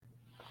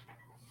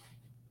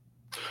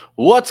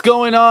What's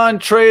going on,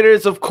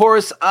 traders? Of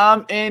course,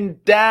 I'm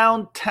in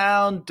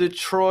downtown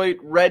Detroit,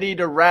 ready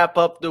to wrap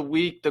up the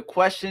week. The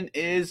question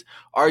is,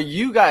 are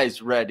you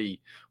guys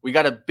ready? We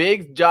got a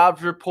big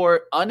jobs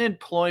report,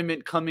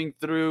 unemployment coming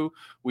through.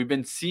 We've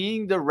been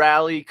seeing the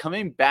rally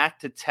coming back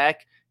to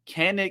tech.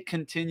 Can it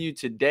continue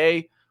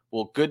today?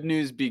 Will good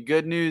news be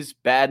good news?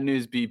 Bad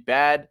news be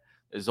bad?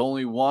 There's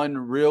only one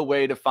real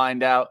way to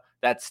find out.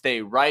 That's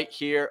stay right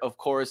here, of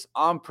course,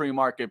 on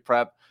Pre-Market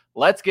Prep.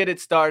 Let's get it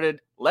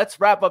started. Let's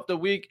wrap up the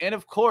week. And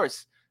of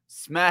course,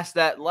 smash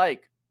that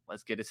like.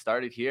 Let's get it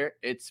started here.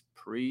 It's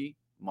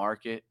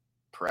Pre-Market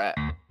Prep.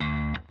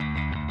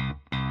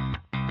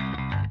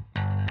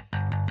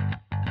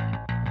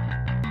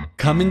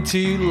 Coming to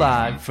you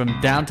live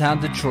from downtown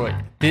Detroit,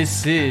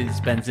 this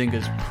is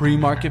Benzinga's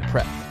Pre-Market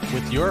Prep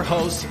with your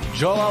hosts,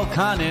 Joel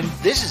Elkanin.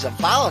 This is a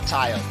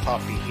volatile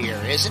puppy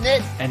here, isn't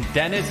it? And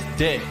Dennis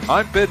Dick.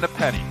 I'm bidding a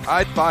penny.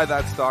 I'd buy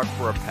that stock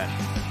for a penny.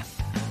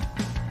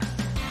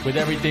 With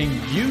everything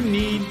you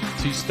need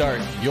to start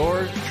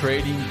your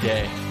trading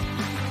day.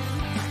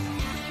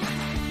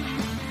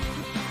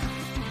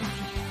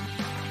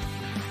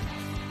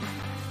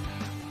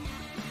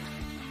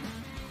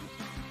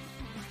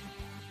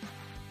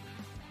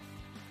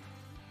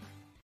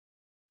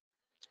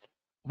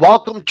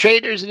 Welcome,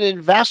 traders and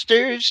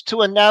investors, to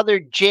another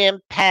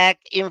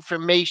jam-packed,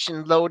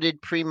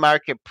 information-loaded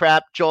pre-market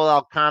prep.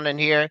 Joel Elkanin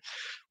here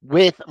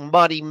with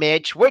Muddy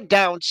Mitch. We're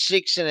down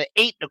 6 and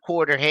 8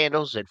 1/4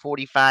 handles at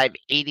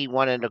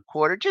 45.81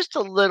 1/4. Just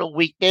a little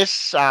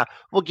weakness.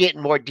 We'll get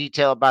in more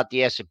detail about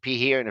the S&P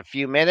here in a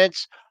few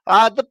minutes.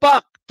 The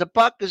buck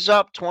is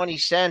up 20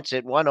 cents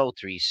at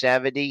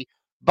 103.70.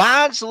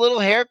 Bonds a little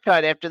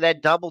haircut after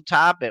that double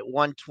top at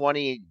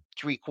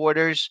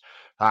 120.75.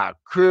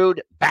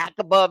 Crude back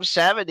above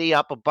 70,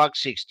 up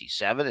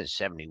 $1.67 at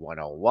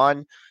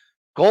 71.01.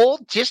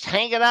 Gold just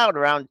hanging out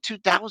around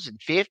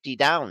 2,050,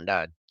 down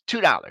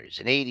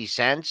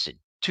 $2.80 at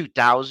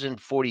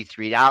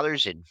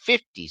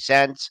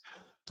 $2,043.50.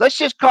 Let's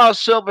just call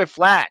silver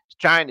flat,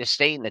 trying to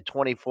stay in the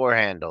 24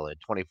 handle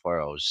at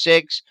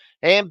 24.06.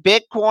 And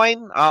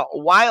Bitcoin, a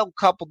wild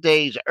couple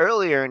days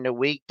earlier in the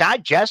week,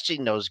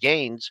 digesting those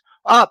gains,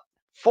 up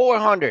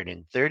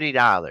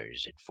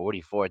 $430 at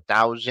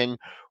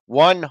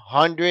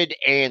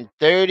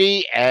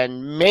 44,130.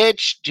 And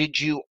Mitch, did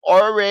you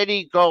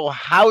already go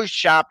house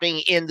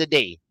shopping in the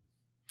day?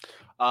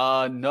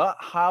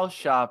 Not house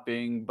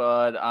shopping,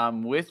 but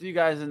I'm with you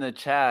guys in the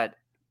chat.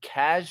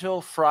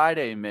 Casual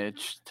Friday,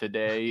 Mitch,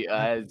 today.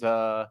 As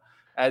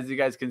you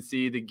guys can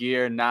see, the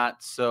gear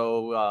not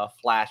so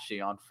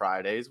flashy on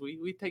Fridays.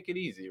 We take it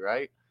easy,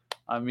 right?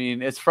 I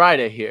mean, it's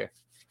Friday here.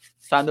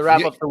 It's time to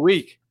wrap up the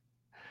week.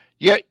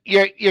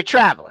 You're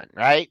traveling,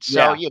 right?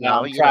 So yeah,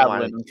 I'm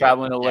traveling. I'm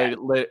traveling a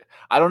late.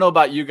 I don't know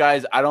about you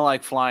guys. I don't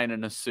like flying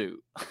in a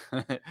suit,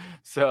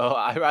 so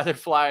I'd rather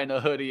fly in a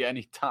hoodie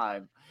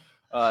anytime.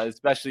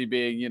 Especially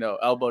being,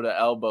 elbow to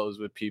elbows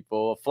with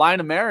people. Flying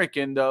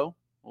American, though,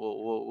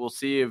 we'll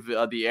see if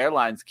the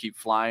airlines keep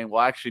flying.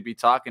 We'll actually be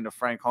talking to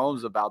Frank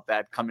Holmes about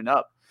that coming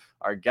up,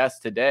 our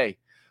guest today.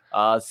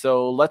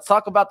 So let's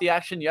talk about the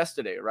action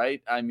yesterday,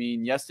 right? I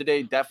mean,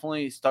 yesterday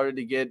definitely started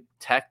to get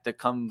tech to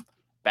come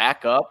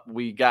back up.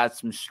 We got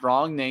some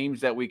strong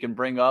names that we can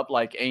bring up,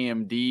 like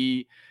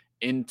AMD,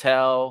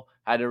 Intel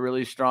had a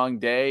really strong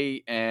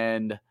day,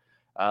 and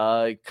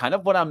kind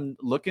of what I'm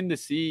looking to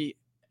see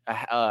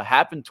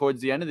happened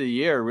towards the end of the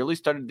year really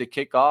started to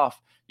kick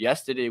off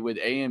yesterday with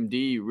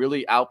AMD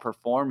really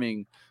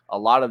outperforming a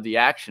lot of the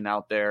action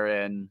out there.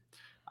 And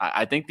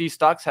I think these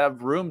stocks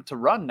have room to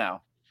run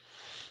now.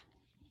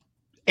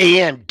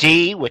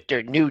 AMD with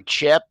their new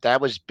chip,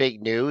 that was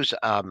big news.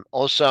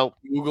 Also,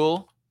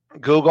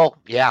 Google.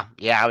 Yeah,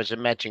 I was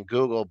mentioning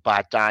Google,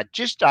 but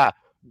just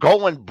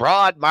going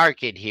broad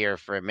market here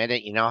for a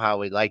minute. You know how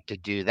we like to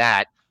do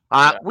that.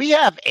 We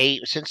have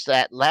since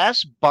that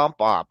last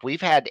bump up,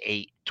 we've had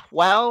a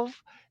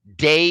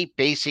 12-day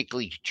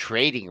basically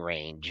trading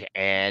range,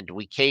 and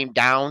we came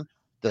down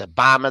the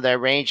bottom of that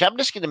range. I'm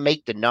just going to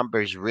make the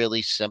numbers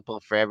really simple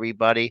for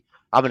everybody.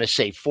 I'm going to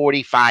say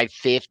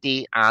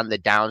 45.50 on the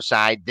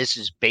downside. This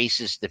is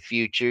basis the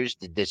futures,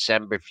 the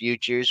December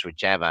futures,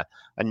 which have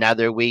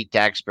another week to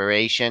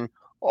expiration.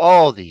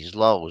 All these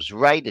lows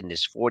right in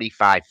this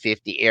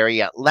 45.50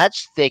 area.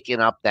 Let's thicken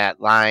up that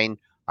line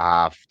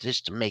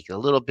just to make it a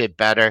little bit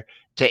better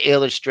to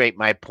illustrate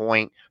my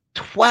point.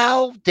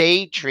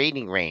 12-day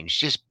trading range,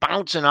 just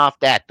bouncing off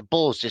that. The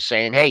bulls just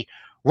saying, hey,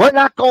 we're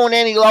not going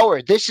any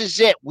lower. This is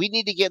it. We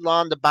need to get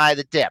long to buy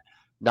the dip.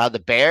 Now, the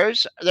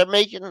bears,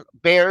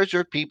 bears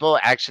are people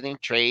exiting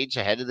trades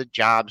ahead of the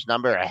jobs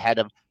number, ahead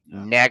of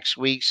next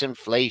week's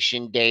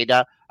inflation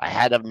data,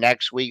 ahead of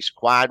next week's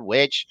quad,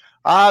 which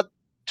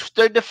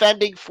they're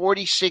defending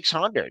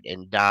 4,600,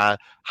 and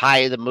high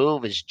of the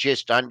move is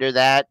just under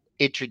that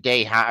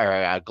intraday high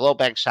or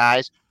Globex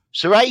highs.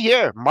 So right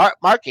here,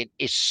 market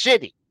is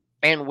sitting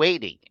and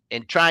waiting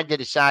and trying to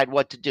decide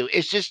what to do.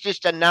 It's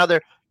just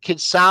another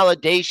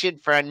consolidation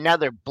for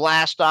another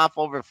blast off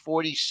over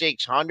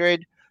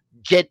 4,600.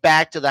 Get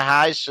back to the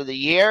highs for the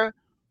year,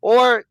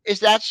 Or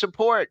is that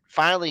support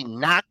finally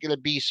not going to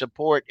be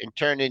support and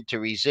turn into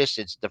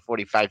resistance, the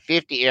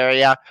 45.50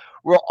 area?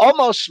 We're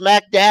almost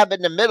smack dab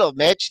in the middle,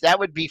 Mitch. That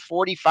would be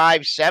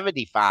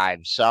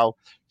 45.75. So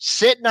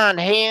sitting on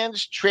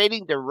hands,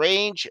 trading the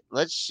range.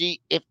 Let's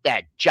see if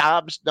that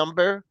jobs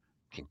number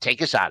can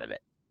take us out of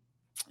it.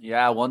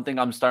 Yeah, one thing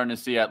I'm starting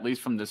to see, at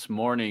least from this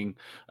morning,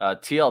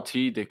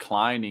 TLT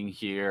declining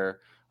here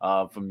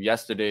from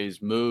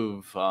yesterday's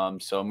move.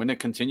 So I'm going to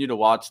continue to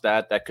watch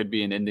that. That could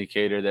be an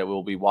indicator that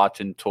we'll be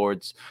watching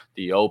towards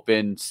the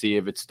open, see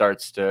if it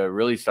starts to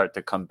really start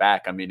to come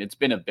back. I mean, it's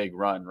been a big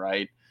run,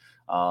 right?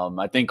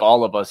 I think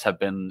all of us have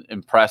been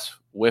impressed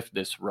with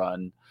this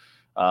run.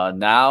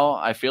 Now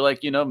I feel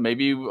like,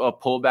 maybe a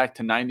pullback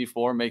to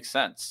 94 makes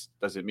sense.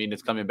 Does it mean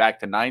it's coming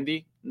back to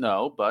 90?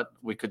 No, but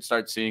we could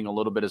start seeing a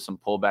little bit of some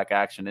pullback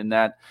action in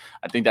that.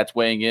 I think that's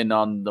weighing in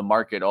on the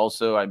market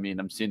also. I mean,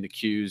 I'm seeing the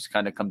Qs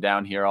kind of come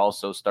down here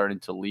also, starting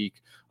to leak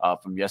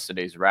from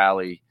yesterday's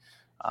rally.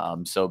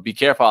 So be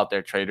careful out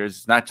there, traders.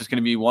 It's not just going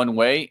to be one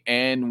way,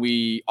 and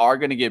we are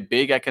going to get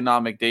big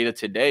economic data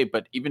today,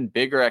 but even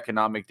bigger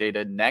economic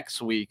data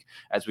next week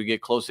as we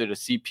get closer to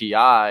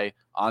CPI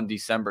on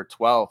December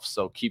 12th.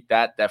 So keep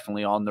that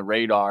definitely on the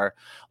radar.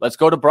 Let's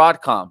go to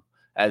Broadcom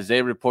as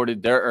they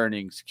reported their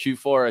earnings.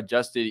 Q4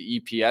 adjusted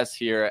EPS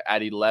here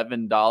at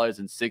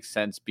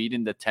 $11.06,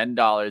 beating the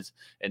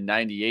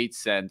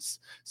 $10.98.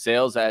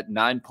 Sales at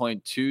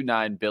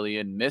 $9.29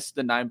 billion, missed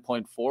the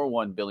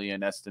 $9.41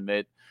 billion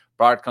estimate.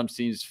 Broadcom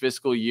sees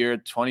fiscal year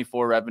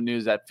 24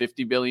 revenues at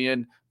 $50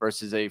 billion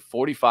versus a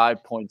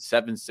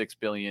 $45.76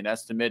 billion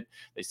estimate.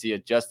 They see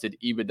adjusted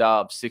EBITDA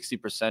of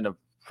 60% of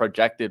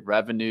projected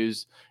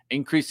revenues,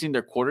 increasing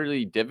their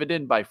quarterly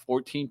dividend by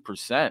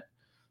 14%.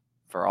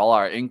 For all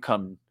our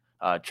income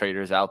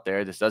traders out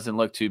there, this doesn't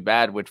look too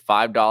bad with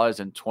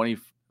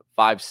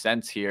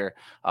 $5.25 here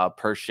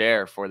per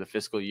share for the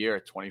fiscal year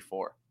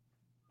 24.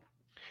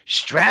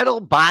 Straddle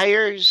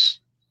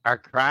buyers are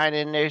crying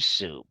in their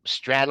soup.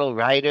 Straddle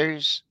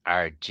writers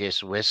are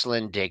just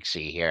whistling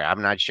Dixie here.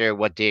 I'm not sure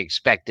what the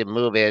expected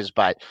move is,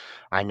 but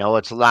I know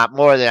it's a lot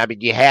more than,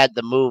 you had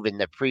the move in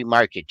the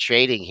pre-market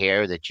trading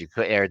here that you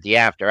could, or the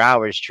after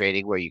hours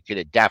trading where you could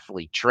have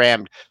definitely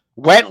trimmed.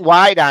 Went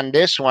wide on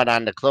this one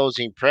on the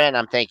closing print.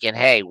 I'm thinking,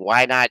 hey,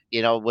 why not?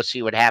 We'll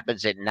see what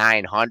happens at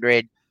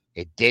 900.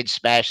 It did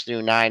smash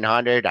through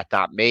 900. I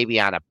thought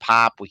maybe on a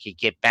pop we could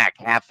get back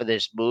half of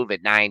this move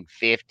at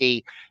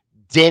 950.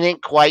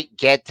 Didn't quite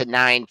get to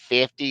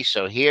 950.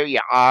 So here you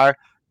are,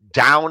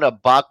 down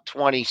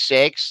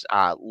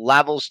 $1.26.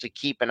 Levels to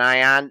keep an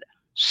eye on.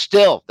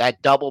 Still,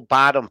 that double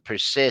bottom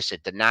persists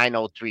at the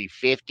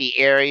 903.50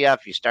 area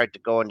if you start to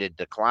go into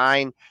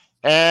decline.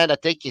 And I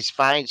think you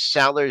find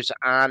sellers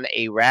on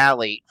a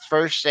rally.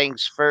 First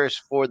things first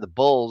for the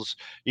Bulls,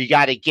 you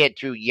got to get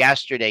through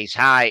yesterday's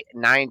high,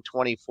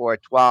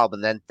 924.12,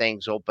 and then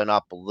things open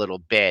up a little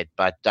bit.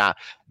 But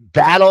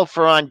battle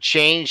for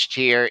unchanged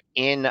here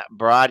in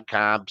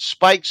Broadcom.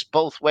 Spikes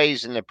both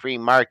ways in the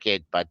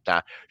pre-market, but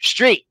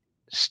Street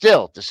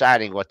still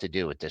deciding what to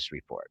do with this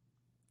report.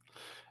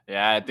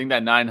 Yeah, I think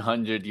that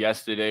 900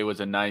 yesterday was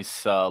a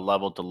nice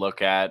level to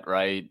look at,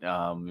 right?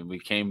 We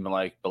came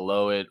like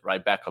below it,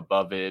 right back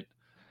above it.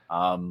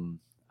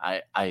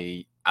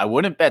 I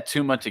wouldn't bet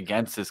too much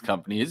against this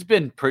company. It's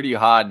been pretty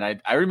hot,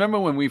 and I remember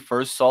when we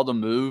first saw the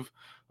move,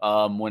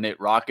 when it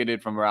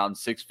rocketed from around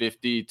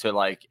 650 to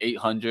like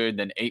 800,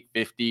 then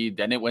 850,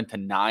 then it went to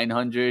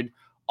 900.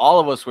 All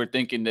of us were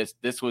thinking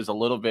this was a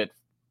little bit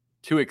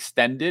too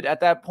extended at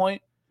that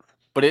point.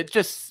 But it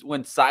just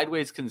went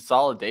sideways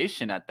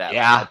consolidation at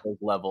those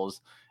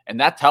levels. And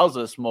that tells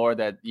us more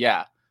that,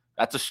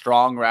 that's a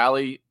strong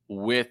rally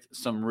with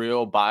some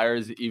real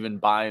buyers even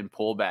buying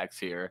pullbacks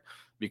here,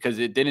 because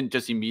it didn't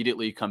just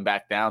immediately come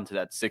back down to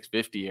that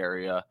 650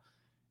 area.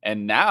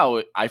 And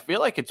now I feel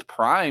like it's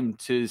primed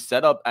to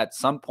set up at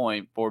some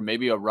point for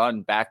maybe a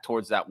run back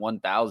towards that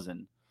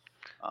 1,000.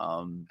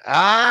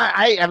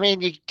 I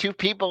mean, two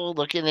people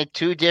looking at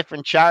two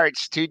different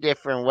charts, two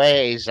different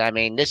ways. I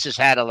mean, this has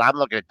had I'm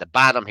looking at the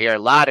bottom here, a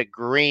lot of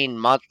green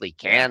monthly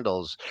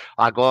candles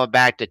going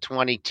back to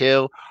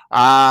 22.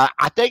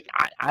 I think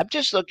I'm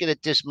just looking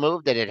at this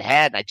move that it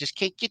had, and I just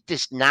can't get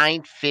this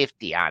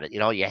 950 on it.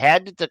 You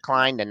had to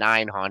decline to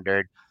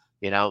 900.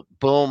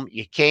 Boom,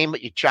 you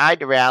tried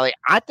to rally.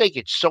 I think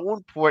it's so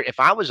important.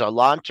 If I was a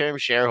long-term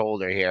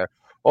shareholder here,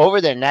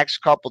 over the next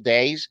couple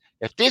days,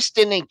 if this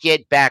didn't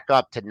get back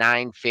up to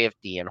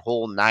 950 and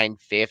hold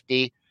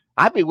 950,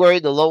 I'd be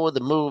worried the low of the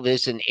move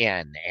isn't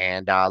in,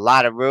 and a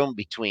lot of room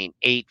between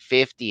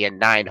 850 and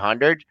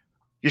 900.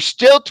 You're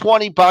still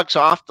 $20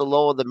 off the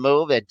low of the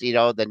move at the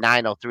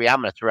 903.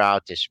 I'm going to throw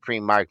out this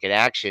pre-market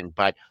action,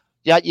 but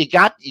yeah, you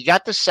got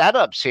the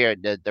setups here.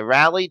 The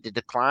rally, the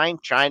decline,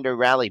 trying to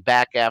rally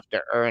back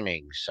after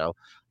earnings. So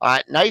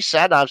nice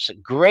setups,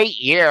 great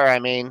year. I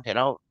mean,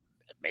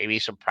 maybe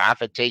some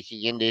profit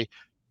taking into.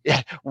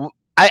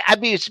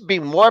 I'd be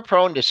more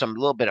prone to some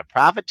little bit of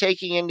profit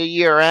taking into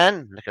year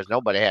end because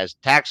nobody has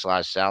tax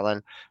loss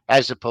selling,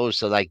 as opposed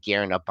to like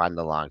gearing up on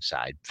the long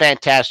side.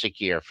 Fantastic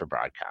year for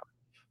Broadcom.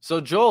 So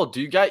Joel,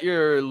 do you got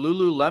your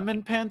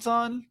Lululemon pants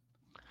on?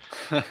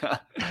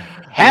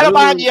 Had them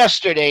on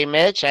yesterday,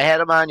 Mitch. I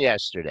had them on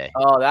yesterday.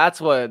 Oh, that's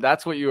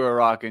what you were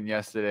rocking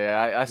yesterday.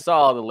 I saw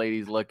all the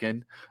ladies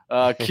looking.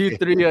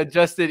 Q3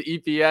 adjusted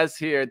EPS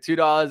here,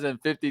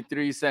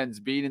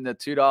 $2.53, beating the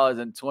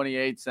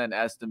 $2.28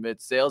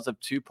 estimate. Sales of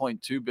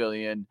 $2.2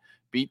 billion,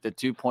 beat the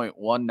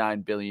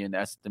 $2.19 billion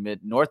estimate.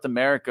 North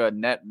America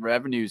net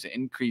revenues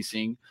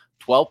increasing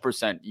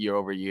 12% year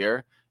over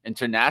year.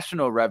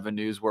 International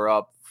revenues were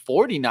up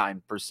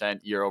 49%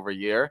 year over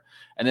year.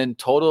 And then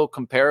total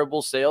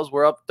comparable sales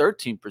were up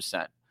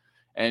 13%.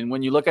 And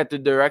when you look at the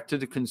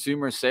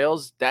direct-to-the-consumer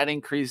sales, that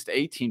increased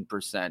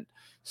 18%.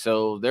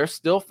 So they're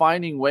still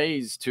finding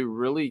ways to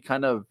really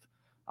kind of,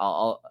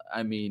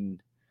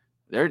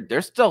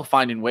 they're still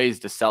finding ways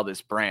to sell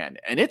this brand.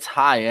 And it's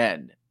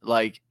high-end.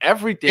 Like,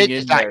 everything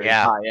in there is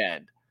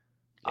high-end.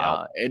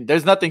 And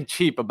there's nothing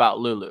cheap about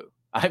Lulu.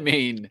 I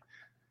mean,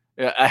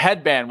 a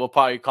headband will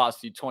probably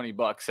cost you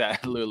 $20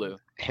 at Lulu.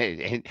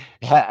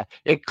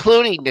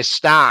 Including the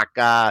stock.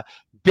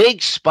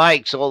 Big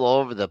spikes all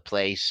over the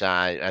place.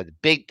 The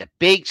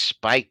big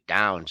spike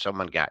down.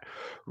 Someone got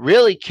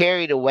really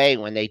carried away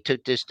when they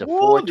took this to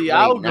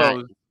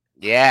 429.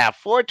 Yeah,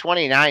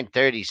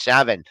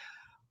 429.37.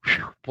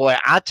 Boy,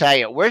 I'll tell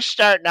you, we're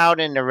starting out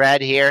in the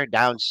red here,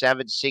 down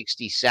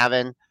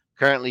 767.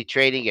 Currently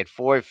trading at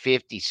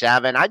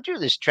 457. I drew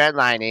this trend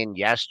line in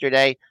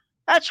yesterday.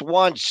 That's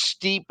one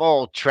steep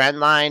old trend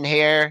line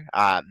here.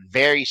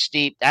 Very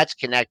steep. That's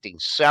connecting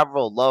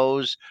several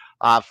lows.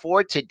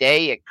 For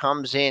today, it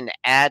comes in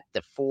at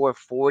the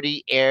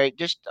 440 area,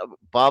 just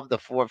above the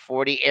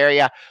 440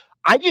 area.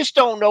 I just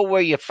don't know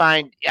where you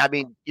find. I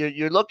mean,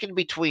 you're looking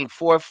between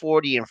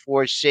 440 and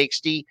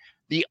 460.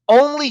 The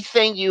only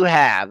thing you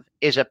have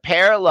is a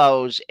pair of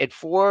lows at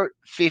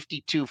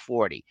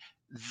 452.40.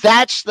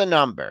 That's the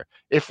number.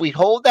 If we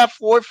hold that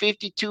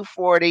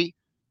 452.40,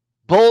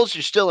 bulls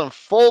are still in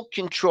full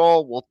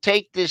control. We'll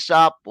take this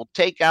up. We'll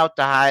take out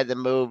the high of the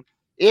move.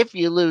 If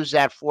you lose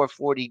that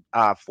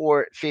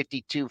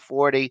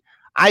 452.40,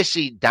 I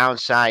see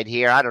downside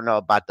here. I don't know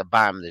about the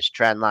bottom of this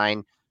trend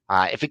line.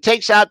 If it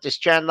takes out this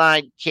trend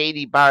line,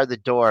 Katie, bar the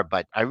door.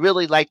 But I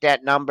really like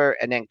that number.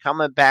 And then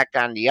coming back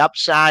on the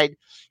upside,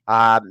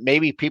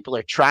 maybe people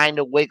are trying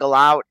to wiggle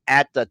out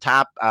at the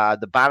top,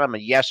 the bottom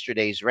of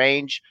yesterday's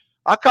range.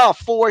 I'll call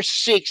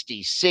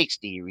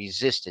 460.60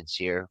 resistance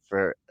here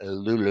for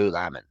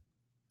Lululemon.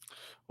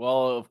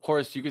 Well, of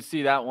course, you could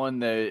see that one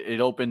that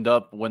it opened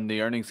up when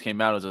the earnings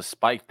came out as a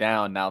spike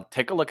down. Now,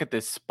 take a look at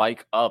this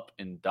spike up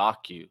in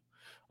Docu.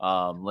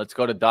 Let's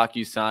go to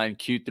DocuSign.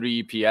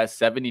 Q3 EPS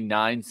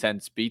 79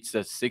 cents beats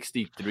the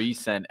 63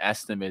 cent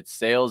estimate.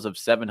 Sales of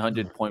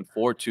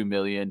 700.42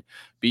 million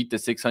beat the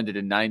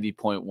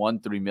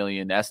 690.13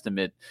 million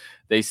estimate.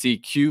 They see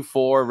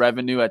Q4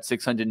 revenue at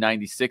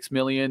 696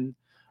 million.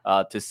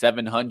 To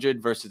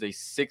 700 versus a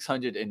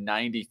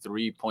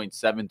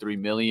 693.73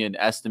 million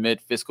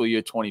estimate. Fiscal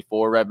year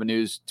 24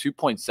 revenues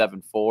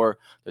 2.74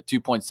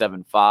 to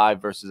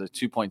 2.75 versus a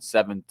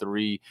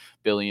 2.73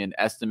 billion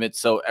estimate.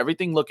 So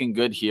everything looking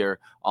good here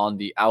on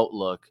the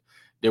outlook.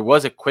 There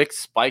was a quick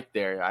spike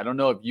there. I don't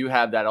know if you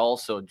have that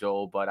also,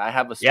 Joel, but I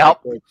have a spike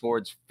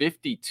towards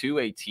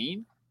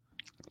 52.18.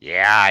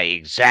 Yeah,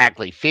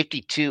 exactly.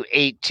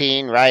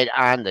 52.18 right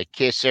on the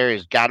kisser.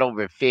 Has got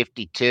over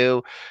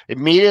 52.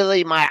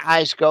 Immediately my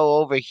eyes go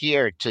over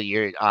here to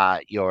your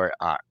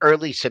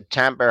early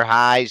September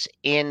highs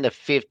in the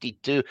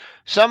 52.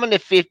 Some in the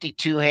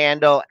 52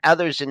 handle,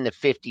 others in the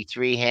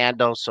 53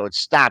 handle. So it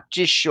stopped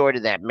just short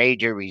of that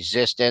major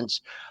resistance.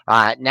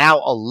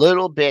 Now a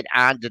little bit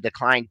on the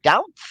decline,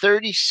 down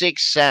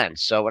 36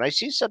 cents. So when I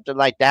see something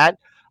like that,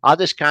 I'll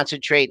just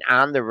concentrate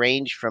on the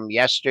range from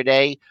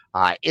yesterday.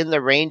 In the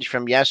range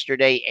from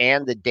yesterday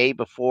and the day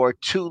before,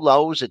 two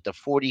lows at the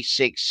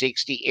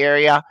 46.60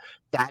 area.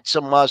 That's a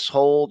must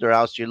hold, or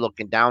else you're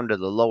looking down to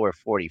the lower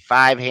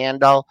 45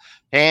 handle.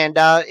 And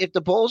if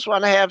the bulls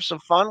want to have some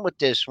fun with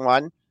this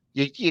one,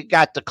 you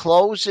got the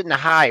close and the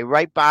high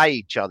right by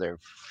each other,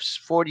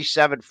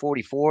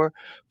 47.44,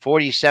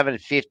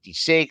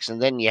 47.56, and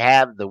then you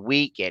have the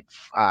week at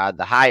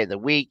the high of the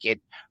week at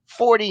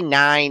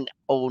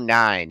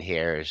 49.09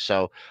 here.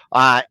 So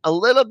a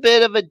little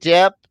bit of a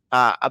dip,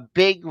 a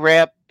big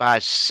rip,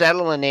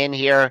 settling in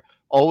here.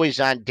 Always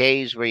on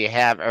days where you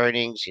have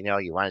earnings, you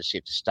want to see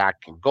if the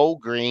stock can go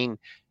green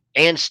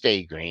and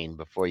stay green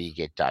before you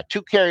get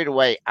too carried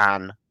away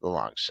on the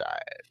long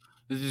side.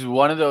 This is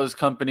one of those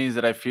companies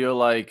that I feel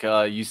like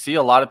you see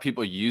a lot of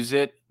people use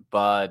it,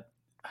 but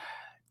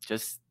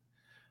just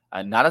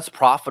not as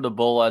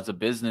profitable as a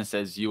business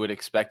as you would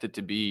expect it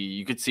to be.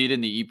 You could see it in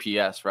the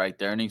EPS, right?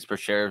 The earnings per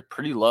share is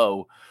pretty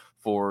low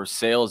for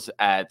sales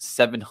at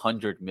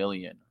 700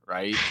 million,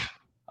 right?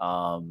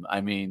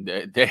 I mean,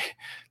 they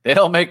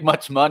don't make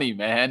much money,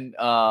 man.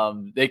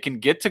 They can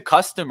get to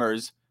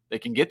customers, they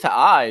can get to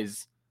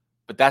eyes,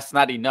 but that's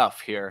not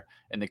enough here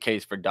in the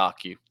case for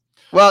Docu.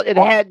 Well, it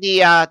had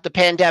the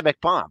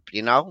pandemic bump,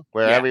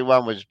 where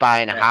everyone was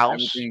buying a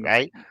house,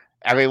 right?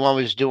 everyone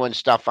was doing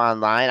stuff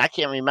online. I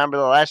can't remember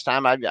the last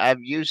time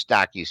I've used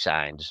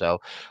DocuSign. So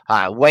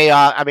way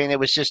off. I mean, it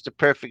was just a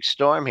perfect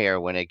storm here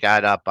when it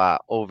got up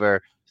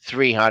over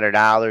 $300,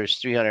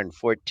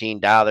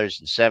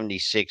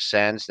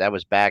 $314.76. That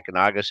was back in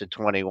August of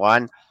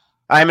 21.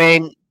 I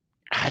mean,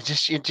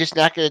 you're just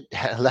not gonna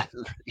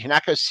you're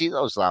not gonna see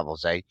those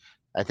levels. I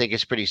think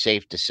it's pretty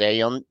safe to say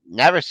you'll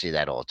never see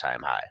that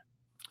all-time high.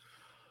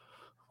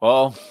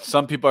 Well,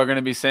 some people are going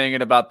to be saying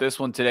it about this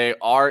one today.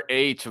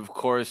 RH, of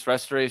course,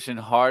 Restoration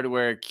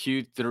Hardware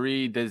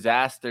Q3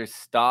 disaster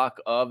stock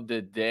of the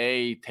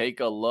day. Take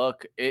a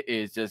look. It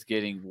is just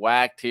getting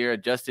whacked here.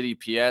 Adjusted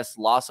EPS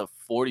loss of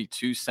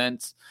 42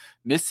 cents,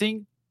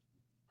 missing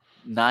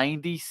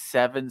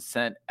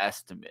 97-cent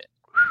estimate.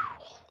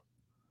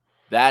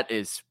 That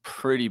is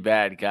pretty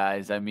bad,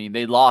 guys. I mean,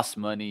 they lost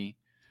money,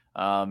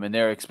 and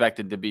they're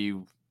expected to be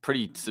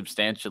pretty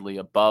substantially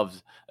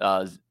above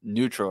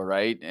neutral,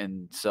 right?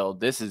 And so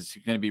this is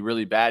going to be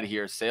really bad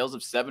here. Sales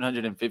of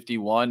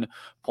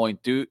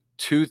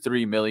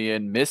 751.23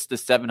 million, missed the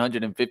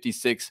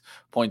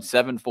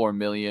 756.74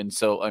 million.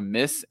 So a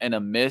miss and a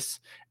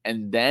miss,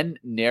 and then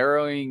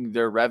narrowing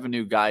their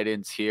revenue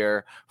guidance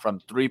here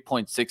from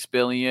 3.6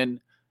 billion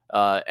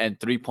and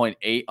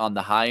 3.8 on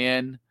the high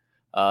end.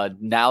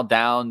 Now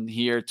down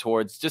here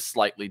towards just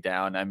slightly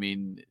down. I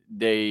mean,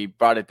 they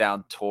brought it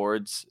down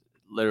towards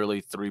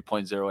literally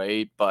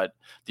 3.08, but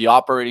the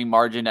operating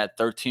margin at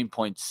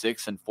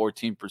 13.6 and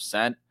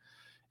 14%.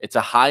 It's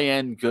a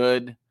high-end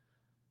good.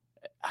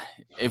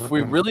 If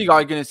we really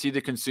are going to see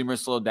the consumer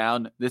slow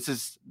down, this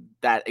is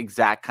that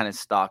exact kind of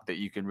stock that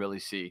you can really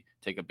see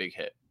take a big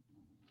hit.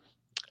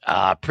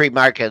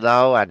 Pre-market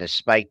low on a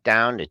spike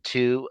down to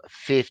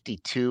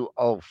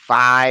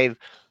 252.05.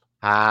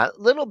 A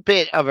little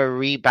bit of a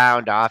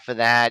rebound off of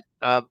that.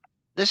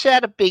 This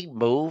had a big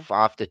move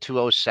off the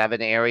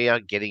 207 area,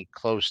 getting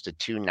close to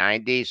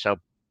 290. So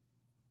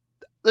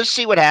let's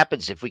see what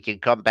happens if we can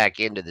come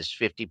back into this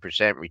 50%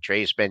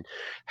 retracement.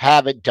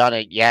 Haven't done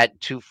it yet,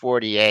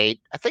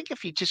 248. I think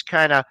if you just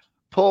kind of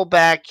pull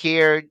back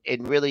here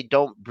and really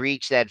don't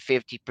breach that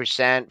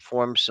 50%,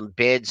 form some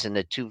bids in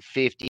the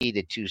 250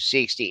 to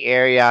 260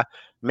 area,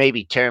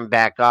 maybe turn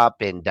back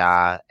up and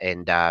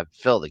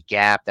fill the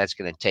gap. That's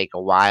going to take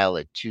a while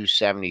at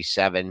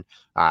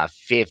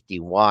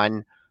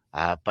 277.51.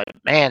 But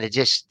man,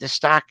 this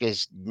stock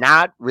is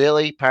not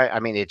really I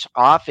mean, it's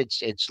off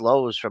its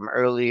lows from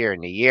earlier in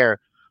the year,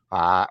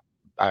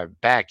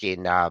 back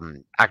in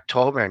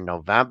October and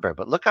November.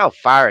 But look how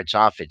far it's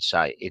off its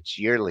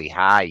yearly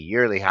high,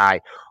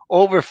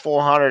 over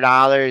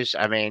 $400.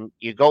 I mean,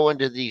 you go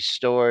into these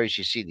stores,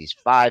 you see these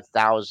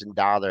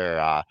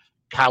 $5,000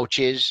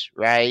 couches,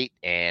 right,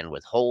 and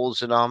with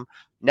holes in them.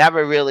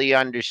 Never really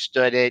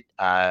understood it.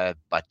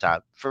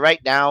 But for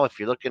right now, if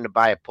you're looking to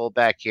buy a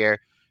pullback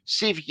here,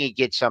 see if you can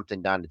get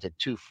something done at the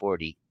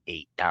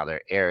 $248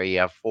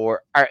 area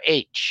for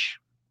RH.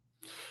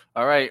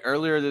 All right.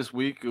 Earlier this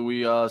week,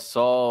 we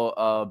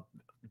saw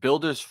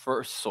Builders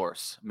First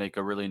Source make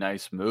a really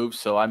nice move.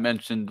 So I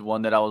mentioned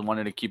one that I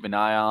wanted to keep an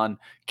eye on,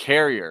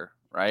 Carrier,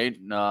 right?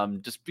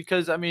 Just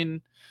because, I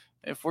mean,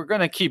 if we're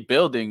going to keep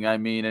building, I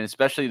mean, and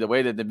especially the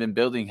way that they've been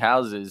building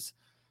houses,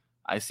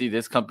 I see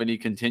this company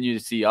continue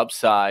to see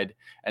upside.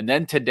 And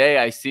then today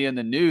I see in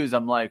the news,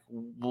 I'm like,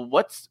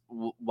 well,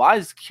 why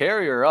is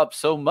Carrier up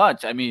so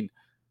much? I mean,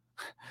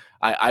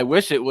 I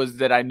wish it was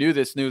that I knew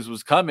this news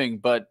was coming,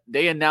 but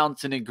they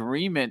announced an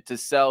agreement to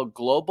sell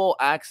Global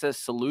Access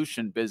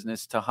Solution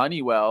business to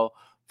Honeywell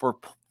for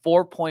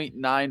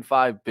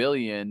 $4.95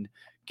 billion,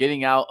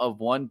 getting out of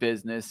one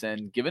business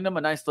and giving them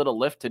a nice little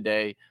lift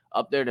today,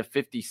 up there to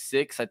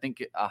 56. I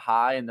think a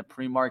high in the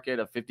pre-market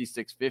of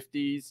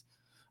 56.50s.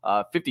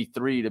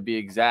 53 to be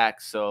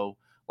exact. So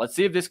let's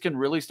see if this can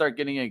really start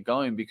getting it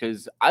going,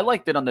 because I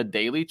liked it on the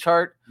daily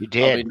chart. You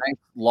did. A nice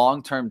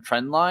long-term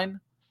trend line.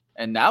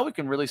 And now we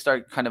can really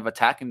start kind of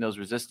attacking those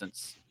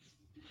resistance.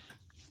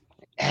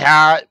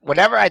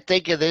 Whenever I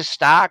think of this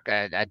stock,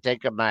 I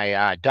think of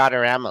my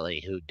daughter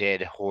Emily, who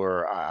did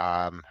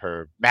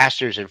her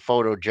master's in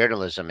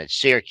photojournalism at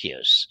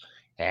Syracuse.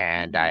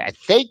 And I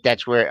think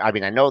that's where, I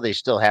mean, I know they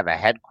still have a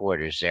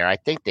headquarters there. I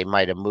think they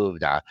might have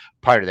moved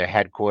part of their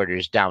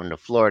headquarters down to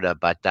Florida.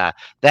 But that,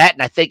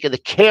 and I think of the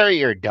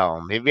Carrier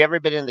Dome. Have you ever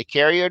been in the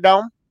Carrier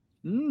Dome?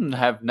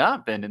 Have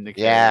not been in the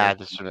Carrier. Yeah,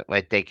 that's what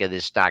I think of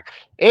this stock.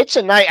 It's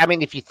a nice, I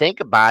mean, if you think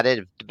about it,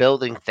 if the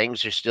building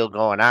things are still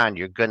going on,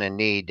 you're going to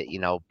need,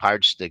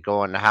 parts that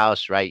go in the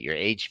house, right? Your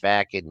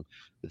HVAC and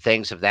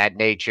things of that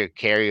nature.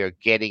 Carrier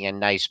getting a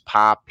nice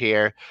pop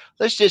here.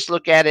 Let's just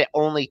look at it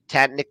only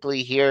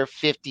technically here.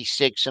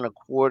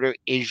 56.25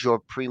 is your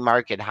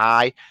pre-market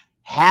high.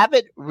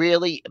 Haven't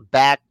really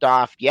backed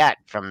off yet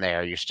from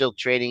there. You're still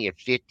trading at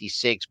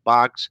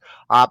 $56.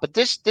 But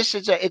this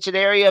is it's an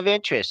area of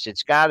interest.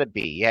 It's got to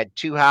be. You had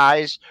two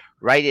highs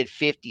right at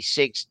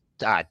 56.10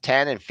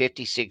 and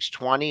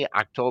 56.20,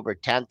 October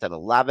 10th and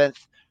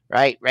 11th.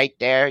 Right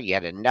there. You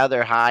had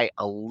another high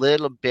a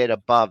little bit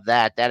above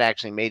that. That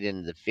actually made it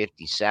into the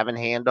 57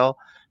 handle.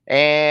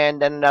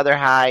 and then another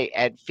high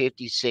at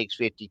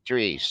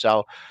 56.53.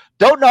 So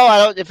don't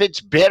know if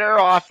it's bid or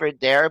offered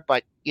there,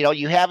 but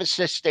you have a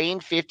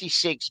sustained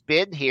 56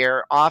 bid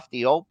here off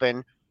the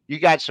open. You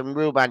got some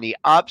room on the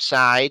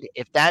upside.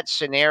 If that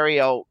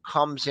scenario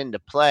comes into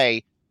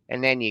play,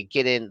 and then you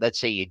get in, let's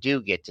say you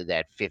do get to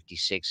that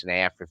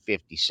 56.5 or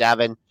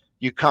 57,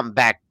 you come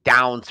back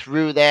down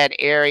through that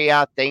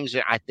area.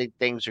 I think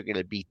things are going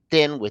to be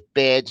thin with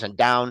bids and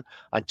down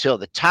until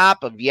the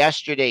top of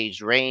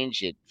yesterday's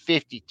range at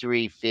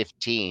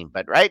 53.15.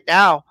 But right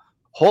now,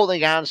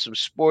 holding on some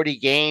sporty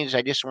gains.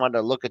 I just wanted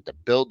to look at the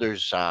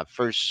builder's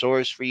first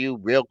source for you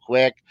real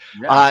quick.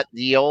 Yeah.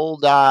 The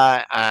old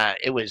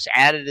it was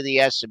added to the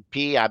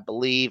S&P, I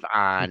believe,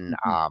 on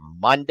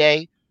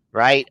Monday.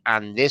 Right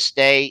on this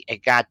day,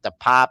 it got the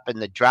pop and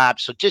the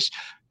drop. So just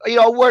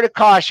a word of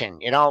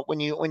caution. When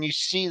you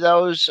see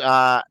those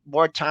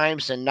more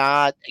times than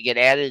not get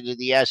added to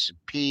the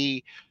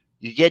S&P,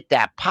 you get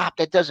that pop.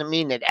 That doesn't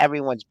mean that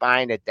everyone's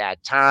buying at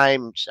that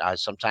time.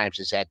 Sometimes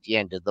it's at the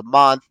end of the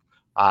month.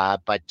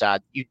 But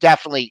you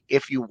definitely,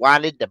 if you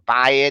wanted to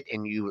buy it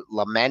and you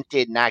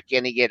lamented not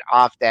getting it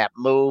off that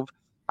move,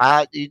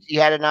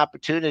 you had an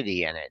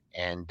opportunity in it.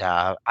 And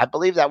I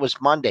believe that was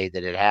Monday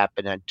that it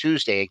happened. On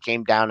Tuesday, it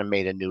came down and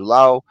made a new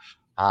low.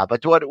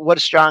 But what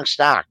a strong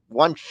stock.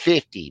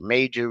 150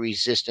 major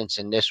resistance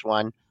in this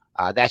one.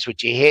 That's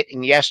what you hit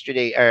in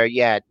yesterday.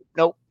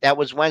 That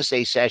was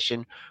Wednesday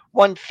session.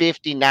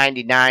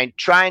 150.99,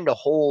 trying to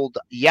hold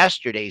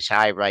yesterday's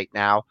high right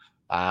now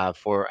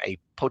for a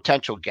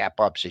potential gap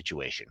up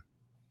situation.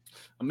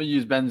 I'm going to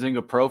use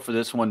Benzinga Pro for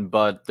this one,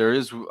 but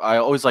I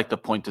always like to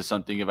point to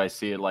something if I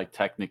see it like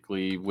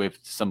technically with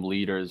some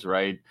leaders,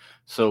 right?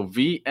 So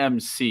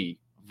VMC,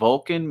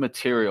 Vulcan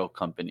Material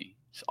Company,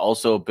 it's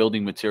also a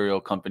building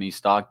material company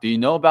stock. Do you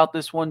know about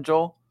this one,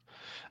 Joel?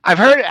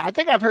 I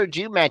think I've heard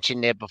you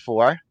mention it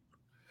before.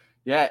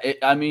 Yeah,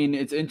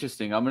 it's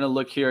interesting. I'm going to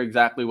look here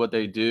exactly what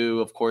they do.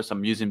 Of course,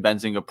 I'm using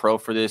Benzinga Pro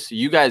for this.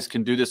 You guys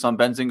can do this on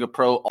Benzinga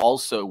Pro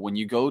also. When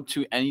you go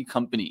to any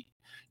company,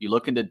 you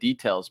look in the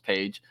details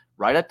page.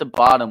 Right at the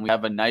bottom, we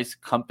have a nice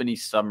company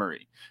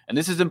summary. And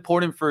this is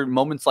important for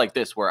moments like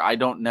this where I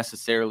don't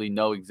necessarily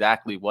know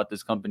exactly what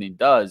this company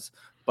does,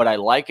 but I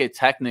like it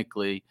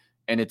technically,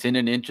 and it's in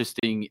an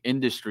interesting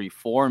industry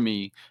for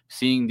me,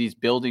 seeing these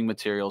building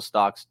material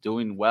stocks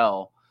doing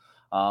well.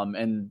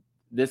 And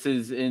this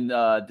is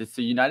the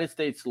United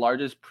States'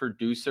 largest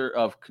producer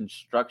of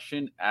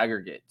construction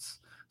aggregates.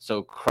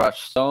 So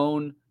crushed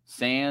stone,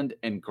 sand,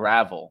 and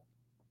gravel.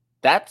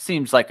 That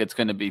seems like it's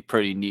going to be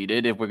pretty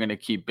needed if we're going to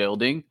keep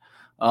building.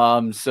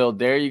 So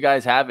there you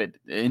guys have it.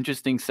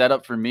 Interesting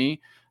setup for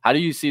me. How do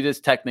you see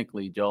this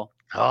technically, Joel?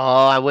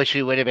 Oh, I wish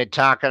we would have been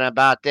talking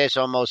about this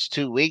almost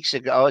 2 weeks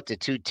ago at the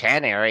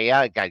 210 area.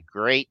 I got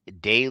great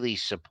daily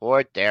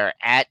support there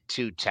at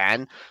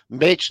 210.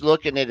 Mitch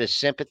looking at a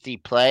sympathy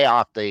play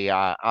off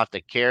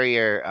the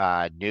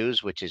carrier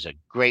news, which is a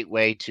great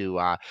way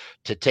to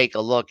take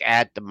a look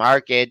at the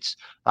markets.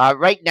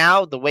 Right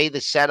now, the way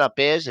the setup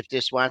is, if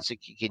this wants to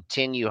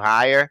continue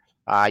higher,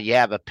 you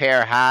have a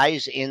pair of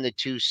highs in the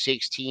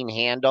 216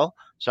 handle.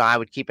 So I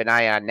would keep an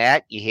eye on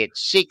that. You hit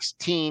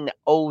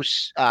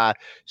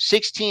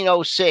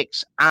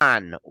 1606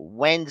 on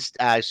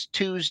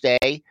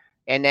Tuesday.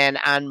 And then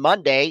on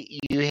Monday,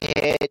 you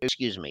hit,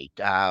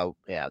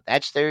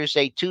 that's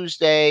Thursday,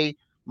 Tuesday,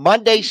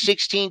 Monday,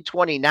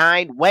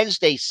 1629,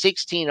 Wednesday,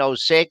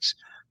 1606.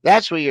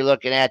 That's what you're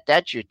looking at.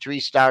 That's your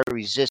 3-star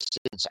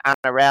resistance on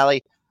a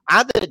rally.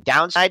 On the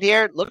downside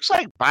here, it looks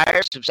like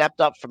buyers have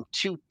stepped up from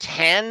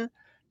 210.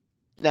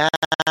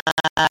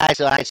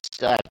 So I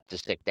still have to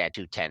stick that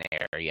 210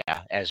 area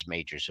as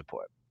major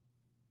support.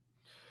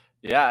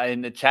 Yeah,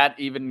 in the chat,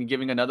 even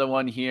giving another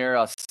one here,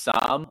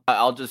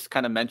 I'll just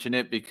kind of mention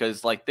it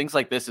because things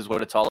like this is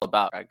what it's all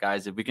about, right,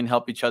 guys? If we can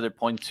help each other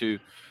point to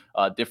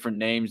different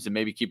names and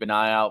maybe keep an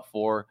eye out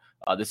for,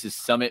 this is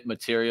Summit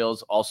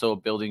Materials, also a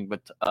building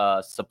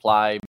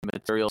supply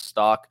material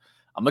stock.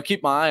 I'm going to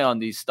keep my eye on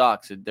these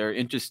stocks. They're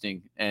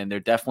interesting, and they're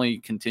definitely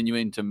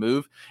continuing to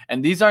move.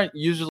 And these aren't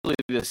usually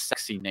the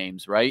sexy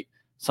names, right?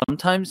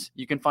 Sometimes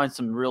you can find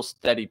some real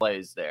steady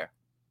plays there.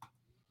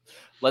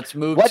 Let's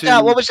move what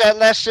was that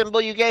last symbol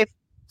you gave?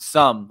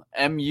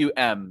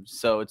 MUM.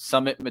 So it's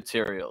Summit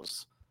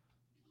Materials.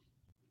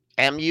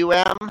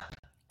 MUM?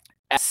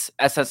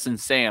 SS and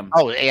Sam.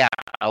 Oh, yeah.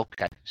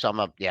 Okay.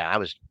 I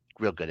was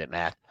real good at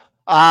math.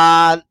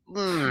 I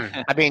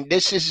mean,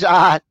 this is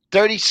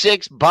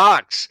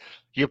 $36.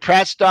 You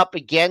pressed up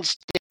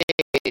against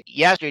it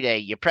yesterday.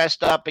 You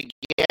pressed up against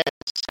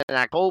in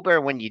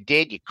October. When you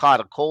did, you caught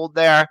a cold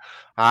there.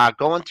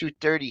 Going through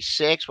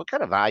 36. What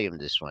kind of volume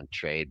this one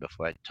trade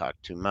before I talk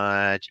too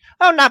much?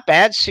 Oh, not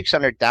bad.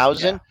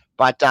 600,000. Yeah.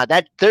 But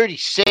that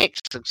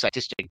 36 looks like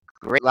just a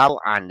great level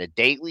on the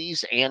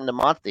dailies and the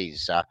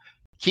monthlies.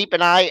 Keep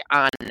an eye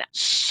on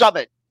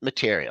Summit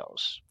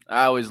Materials.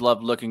 I always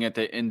love looking at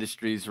the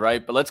industries,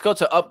 right? But let's go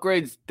to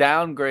upgrades,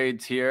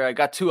 downgrades here. I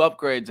got 2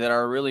 upgrades that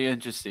are really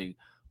interesting.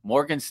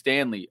 Morgan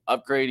Stanley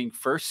upgrading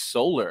First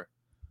Solar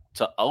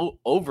to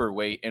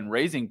overweight and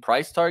raising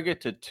price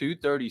target to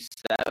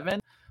 237.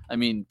 I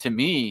mean, to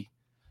me,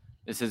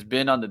 this has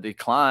been on the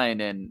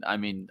decline, and I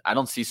mean, I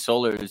don't see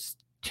Solar's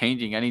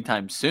changing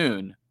anytime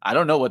soon. I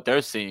don't know what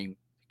they're seeing.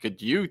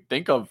 Could you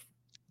think of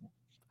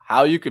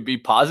how you could be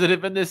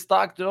positive in this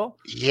stock, Joe?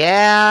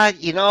 Yeah,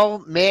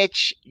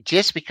 Mitch,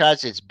 just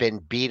because it's been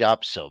beat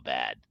up so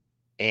bad.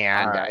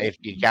 And if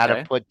you got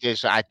to put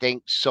this, I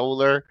think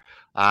Solar,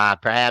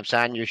 perhaps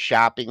on your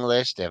shopping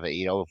list. If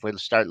we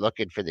start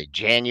looking for the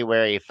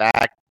January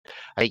effect,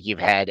 I think you've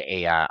had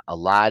a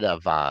lot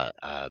of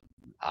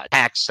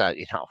tax.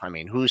 I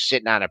mean, who's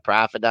sitting on a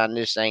profit on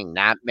this thing?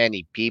 Not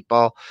many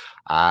people.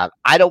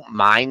 I don't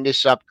mind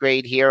this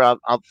upgrade here up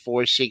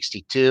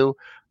 462.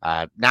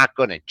 Not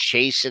going to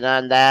chase it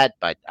on that,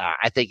 but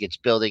I think it's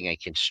building a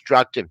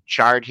constructive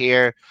chart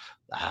here.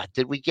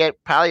 Did we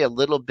get probably a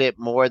little bit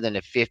more than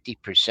a 50%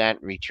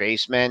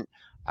 retracement?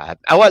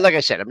 Like I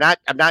said,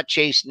 I'm not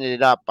chasing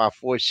it up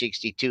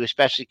 462,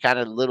 especially kind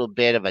of a little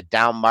bit of a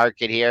down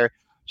market here.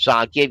 So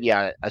I'll give you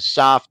a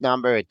soft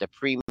number at the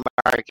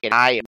pre-market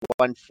high at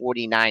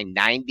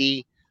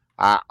 149.90.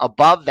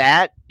 Above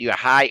that, your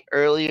high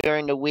earlier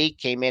in the week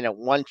came in at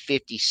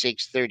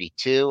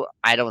 156.32.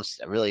 I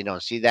really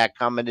don't see that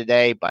coming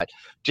today, but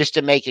just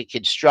to make a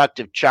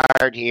constructive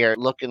chart here,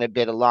 looking a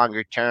bit of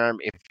longer term,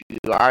 if you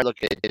are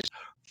looking at this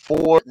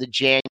for the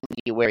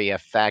January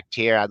effect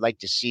here, I'd like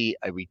to see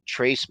a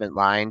retracement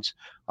lines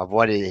of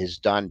what it has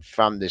done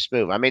from this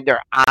move. I mean,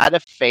 they're out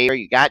of favor.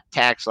 You got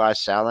tax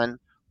loss selling.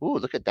 Ooh,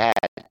 look at that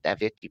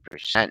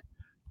 50%.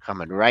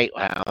 Coming right.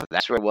 Wow,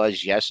 that's where it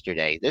was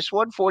yesterday. This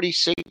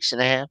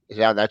 146.5.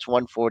 Yeah, that's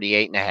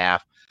 148.5.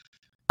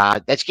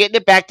 That's getting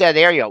it back to that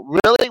area.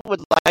 Really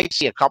would like to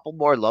see a couple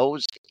more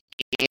lows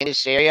in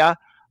this area,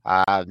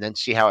 and then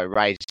see how it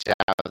rises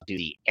out to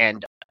the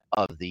end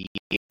of the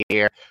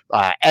year.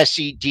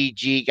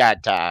 SEDG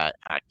got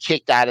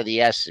kicked out of the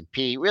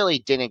S&P. Really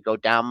didn't go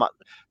down much.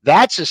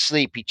 That's a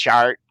sleepy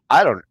chart.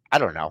 I don't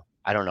know.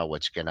 I don't know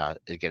what's gonna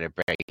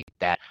break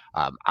that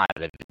out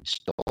of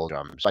its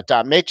doldrums.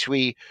 But Mitch,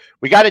 we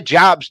got a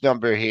jobs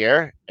number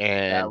here,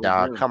 and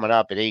coming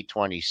up at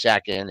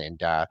 8:22.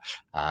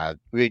 And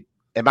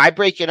am I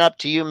breaking up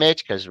to you,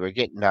 Mitch? Because we're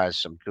getting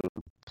some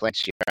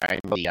complaints here. I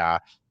know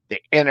the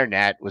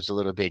internet was a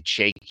little bit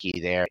shaky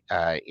there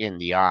in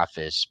the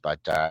office, but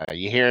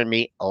you hearing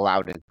me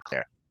loud and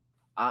clear?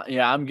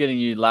 Yeah, I'm getting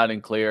you loud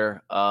and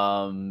clear.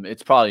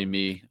 It's probably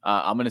me.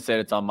 I'm going to say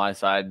it's on my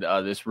side.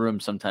 This room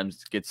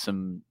sometimes gets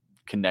some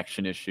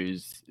connection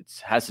issues.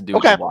 It has to do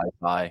with the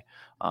Wi-Fi.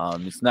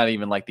 It's not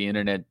even like the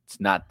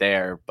internet's not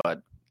there,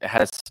 but it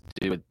has to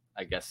do with,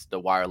 I guess, the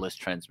wireless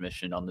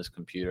transmission on this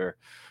computer.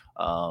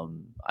 I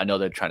know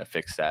they're trying to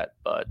fix that,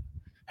 but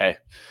hey,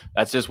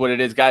 that's just what it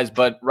is, guys.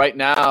 But right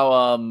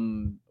now,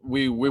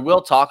 we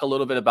will talk a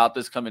little bit about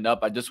this coming up.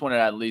 I just wanted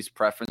to at least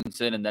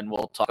preference it, and then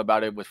we'll talk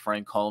about it with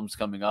Frank Holmes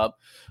coming up.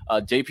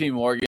 JP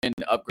Morgan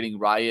upgrading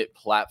Riot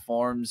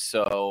platforms.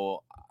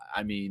 So,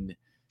 I mean,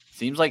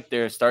 seems like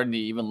they're starting to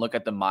even look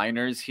at the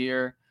miners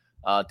here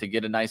to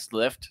get a nice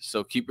lift.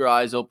 So keep your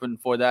eyes open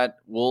for that.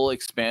 We'll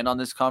expand on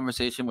this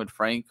conversation with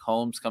Frank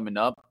Holmes coming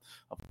up.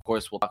 Of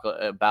course, we'll talk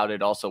about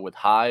it also with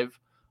Hive.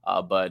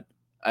 But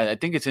I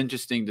think it's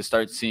interesting to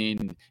start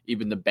seeing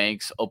even the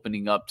banks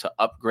opening up to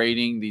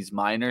upgrading these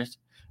miners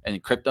and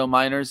crypto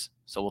miners.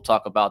 So we'll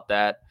talk about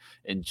that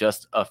in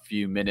just a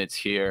few minutes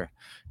here.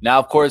 Now,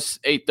 of course,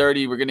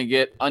 8:30, we're going to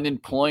get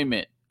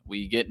unemployment.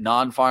 We get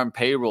non-farm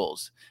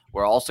payrolls.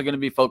 We're also going to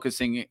be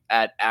focusing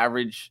at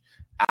average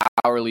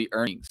hourly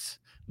earnings.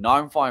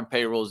 Non-farm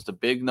payroll is the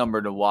big number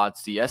to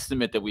watch. The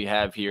estimate that we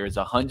have here is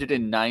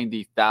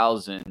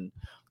 190,000,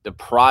 the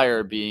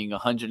prior being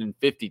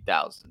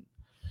 150,000.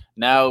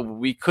 Now,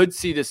 we could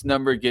see this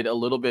number get a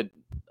little bit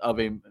of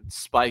a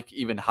spike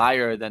even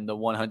higher than the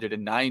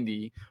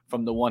 190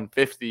 from the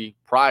 150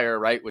 prior,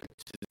 right, which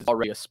is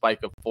already a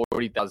spike of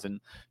 40,000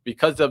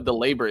 because of the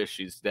labor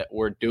issues that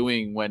we're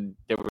doing when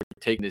they were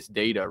taking this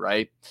data,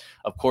 right?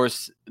 Of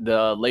course,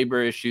 the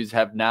labor issues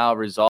have now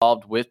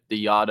resolved with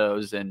the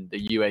autos and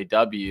the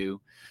UAW,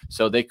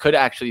 so they could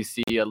actually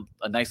see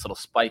a nice little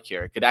spike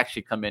here. It could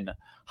actually come in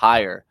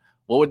higher.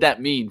 What would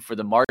that mean for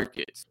the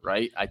markets,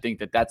 right? I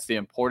think that's the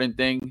important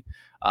thing.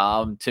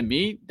 To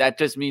me, that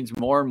just means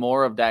more and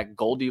more of that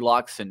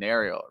Goldilocks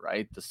scenario,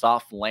 right? The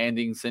soft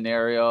landing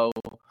scenario.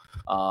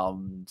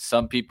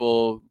 Some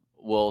people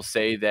will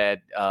say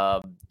that,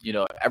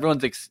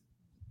 everyone's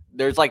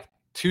there's like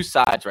two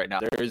sides right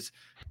now.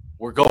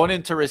 We're going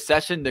into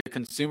recession, the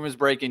consumer's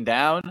breaking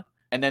down,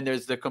 and then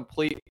there's the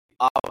complete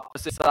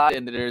opposite side,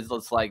 and there's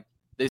just like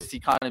this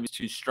economy is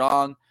too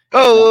strong.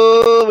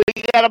 Oh, we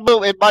got to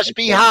move. It must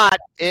be hot.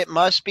 It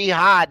must be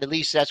hot. At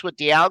least that's what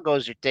the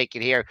algos are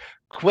taking here.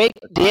 Quick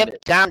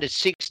dip down to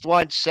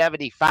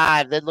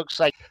 6175. That looks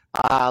like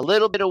a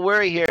little bit of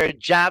worry here.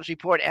 Jobs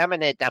report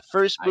imminent. That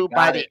first move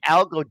by the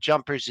algo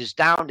jumpers is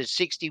down to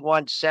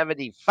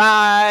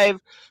 6175.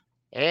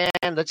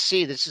 And let's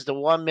see, this is the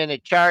 1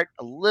 minute chart.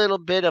 A little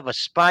bit of a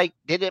spike.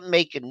 Didn't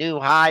make a new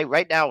high.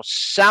 Right now,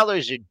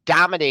 sellers are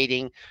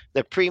dominating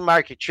the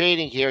pre-market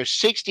trading here.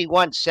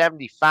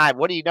 61.75.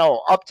 What do you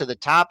know? Up to the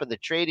top of the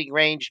trading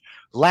range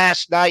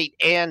last night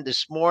and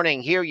this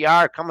morning. Here you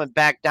are coming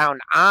back down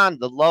on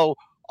the low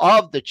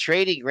of the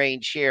trading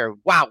range here.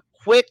 Wow.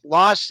 Quick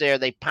loss there.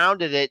 They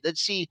pounded it.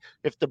 Let's see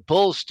if the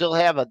Bulls still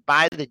have a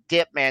buy the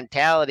dip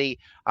mentality.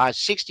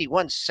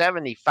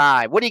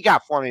 61.75. What do you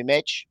got for me,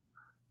 Mitch?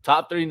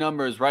 Top three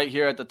numbers right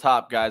here at the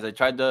top, guys. I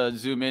tried to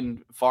zoom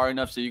in far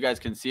enough so you guys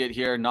can see it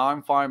here.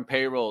 Non-farm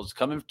payrolls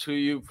coming to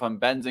you from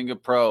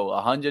Benzinga Pro,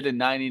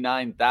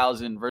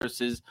 199,000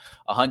 versus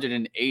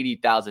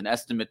 180,000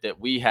 estimate that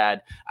we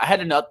had. I had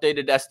an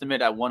updated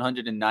estimate at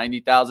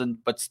 190,000,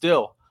 but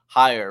still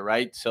higher,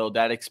 right? So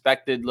that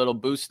expected little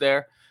boost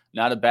there,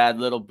 not a bad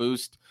little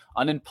boost.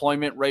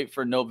 Unemployment rate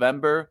for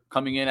November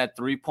coming in at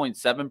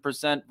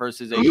 3.7%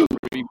 versus a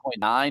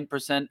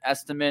 3.9%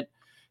 estimate.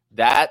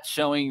 That's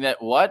showing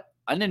that what?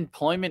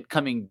 Unemployment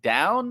coming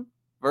down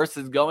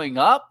versus going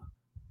up?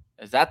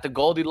 Is that the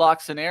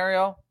Goldilocks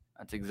scenario?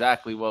 That's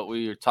exactly what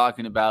we are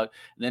talking about.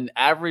 And then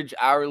average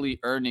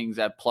hourly earnings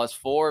at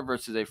 +4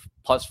 versus a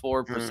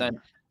 +4%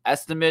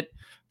 estimate.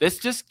 This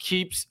just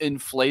keeps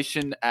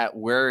inflation at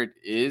where it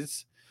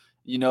is.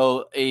 You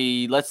know,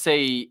 let's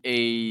say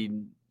a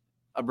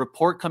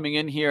report coming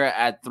in here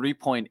at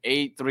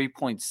 3.8,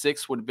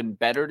 3.6 would have been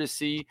better to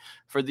see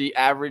for the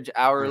average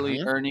hourly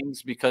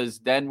earnings, because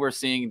then we're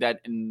seeing that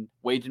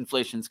wage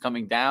inflation is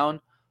coming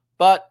down.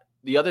 But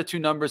the other two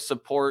numbers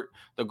support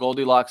the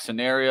Goldilocks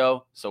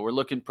scenario. So we're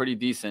looking pretty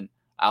decent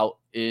out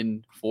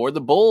in for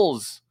the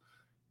Bulls.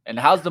 And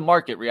how's the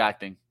market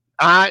reacting?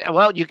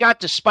 Well, you got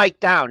the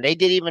spike down. They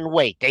didn't even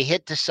wait. They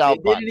hit the sell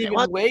button. They didn't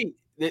even wait.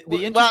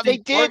 Well, they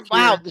did.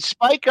 Wow, the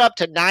spike up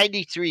to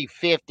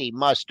 93.50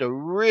 must have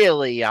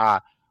really,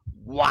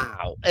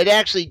 wow. It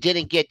actually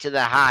didn't get to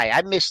the high.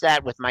 I missed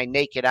that with my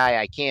naked eye.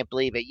 I can't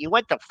believe it. You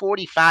went to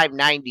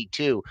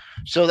 45.92.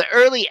 So the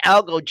early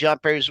algo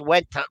jumpers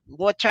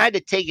tried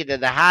to take it to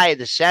the high of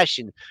the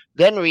session.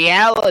 Then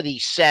reality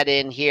set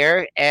in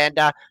here. And,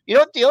 you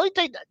know, the only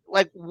thing,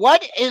 like,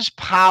 what has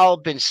Powell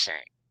been saying?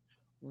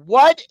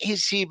 What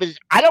has he been?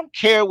 I don't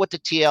care what the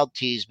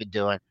TLT's been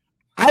doing.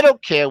 I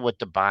don't care what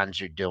the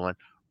bonds are doing.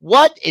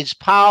 What has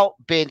Powell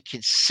been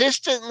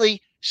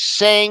consistently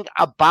saying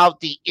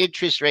about the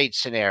interest rate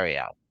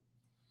scenario?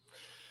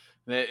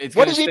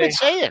 What has he been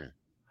saying?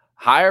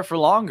 Higher for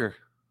longer.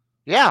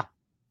 Yeah.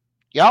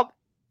 Yep.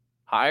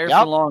 Higher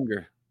for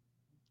longer.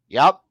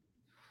 Yep.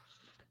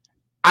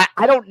 I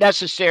don't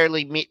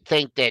necessarily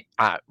think that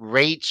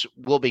rates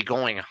will be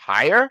going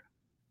higher.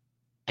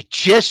 I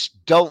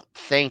just don't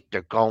think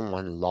they're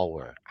going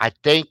lower. I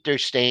think they're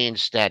staying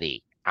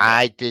steady.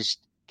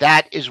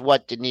 That is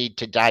what they need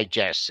to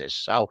digest this.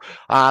 So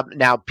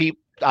now, people,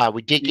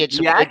 we did get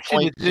some. The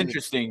action is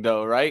interesting,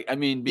 though, right? I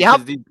mean,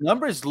 because these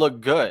numbers look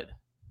good.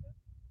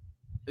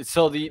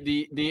 So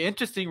the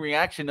interesting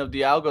reaction of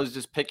the algos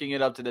just picking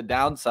it up to the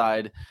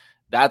downside,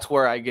 that's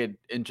where I get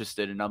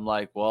interested, and I'm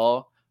like,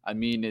 well, I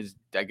mean, is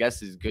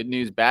good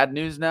news bad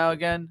news now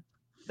again?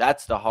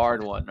 That's the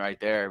hard one right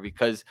there,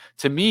 because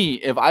to me,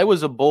 if I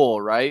was a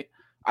bull, right,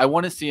 I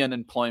want to see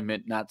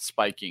unemployment not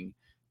spiking,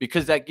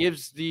 because that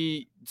gives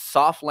the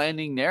soft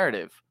landing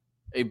narrative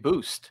a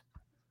boost.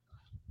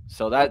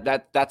 So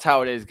that's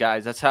how it is,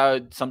 guys. That's how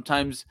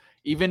sometimes,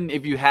 even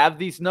if you have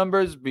these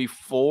numbers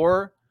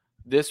before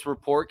this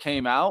report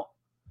came out,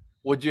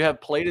 would you have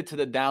played it to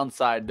the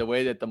downside the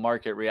way that the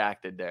market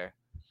reacted there?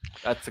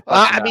 That's the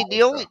question. I mean,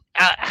 the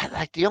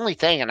only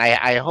thing, and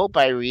I hope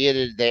I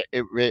reiterated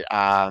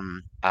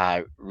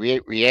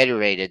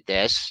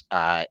this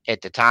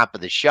at the top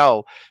of the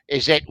show,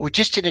 is that we're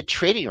just in a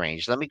trading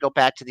range. Let me go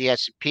back to the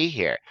S&P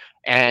here,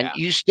 and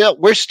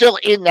we're still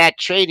in that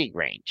trading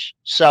range.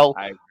 So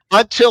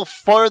until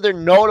further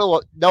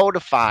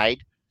notified,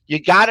 you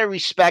got to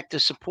respect the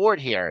support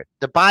here.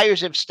 The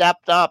buyers have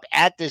stepped up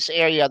at this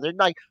area. They're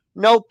like,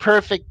 no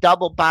perfect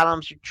double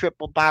bottoms or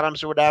triple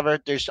bottoms or whatever.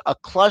 There's a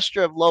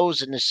cluster of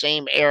lows in the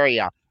same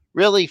area.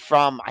 Really,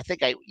 from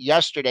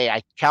yesterday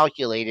I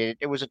calculated it.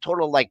 There was a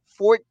total of like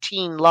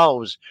 14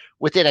 lows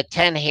within a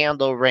 10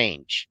 handle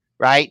range,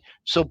 right?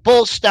 So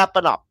bulls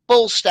stepping up,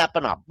 bulls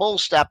stepping up,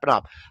 bulls stepping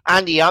up.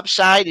 On the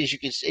upside, as you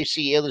can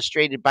see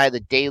illustrated by the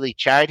daily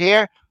chart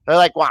here, they're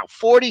like, wow,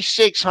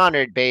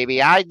 4,600,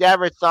 baby. I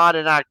never thought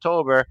in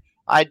October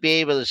I'd be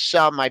able to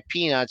sell my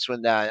peanuts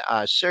when the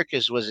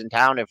circus was in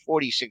town at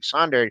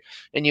 4,600,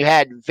 and you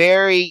had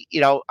very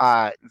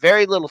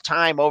little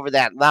time over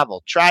that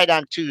level. Tried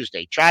on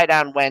Tuesday, tried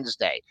on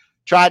Wednesday,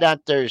 tried on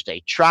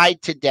Thursday,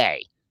 tried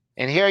today,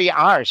 and here you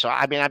are. So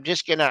I mean, I'm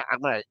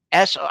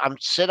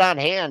sit on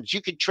hands.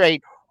 You can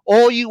trade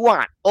all you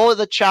want, all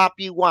the chop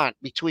you want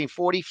between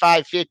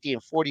 4,550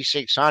 and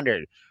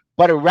 4,600.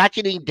 But a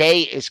reckoning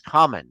day is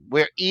coming.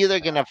 We're either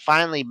going to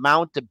finally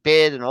mount the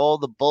bid and all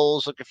the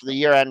bulls looking for the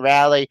year-end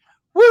rally.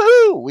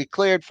 Woohoo! We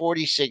cleared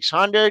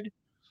 4,600.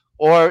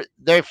 or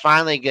they're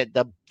finally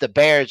the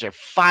Bears are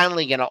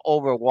finally going to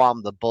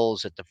overwhelm the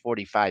Bulls at the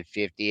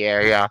 45-50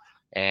 area.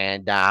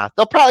 And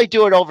they'll probably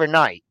do it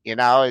overnight,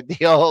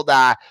 the old,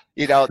 that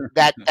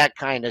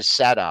kind of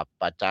setup.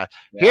 But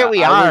here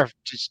we are,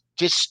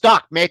 just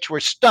stuck, Mitch. We're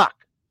stuck.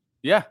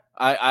 Yeah,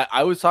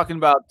 I was talking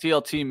about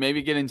TLT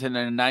maybe getting to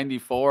the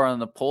 94 on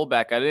the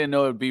pullback. I didn't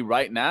know it would be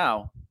right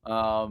now.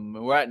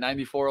 We're at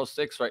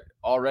 94.06 right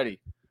already.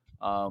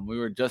 We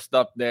were just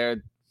up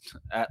there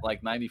at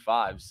like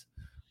 95s.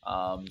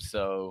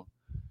 So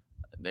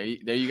there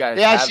you guys.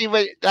 Yeah, see,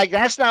 but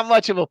that's not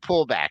much of a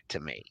pullback to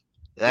me.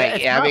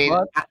 Like, yeah, I mean,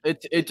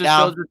 it just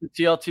shows that the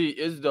TLT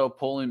is though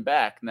pulling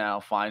back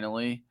now.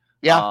 Finally,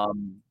 yeah.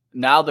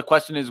 Now the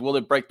question is, will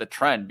it break the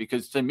trend?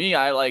 Because to me,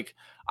 I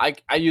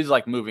use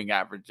like moving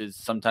averages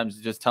sometimes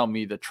to just tell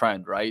me the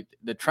trend. Right,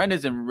 the trend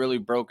isn't really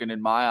broken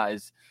in my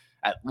eyes,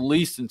 at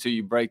least until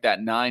you break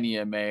that 9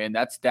 EMA, and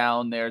that's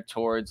down there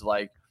towards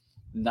like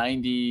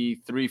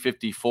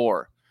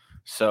 93.54.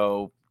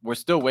 So we're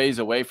still ways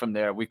away from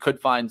there. We could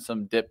find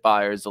some dip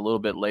buyers a little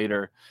bit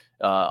later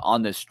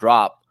on this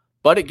drop,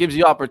 but it gives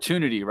you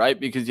opportunity, right?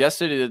 Because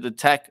yesterday the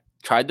tech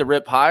tried to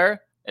rip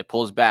higher, it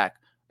pulls back.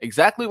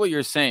 Exactly what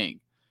you're saying.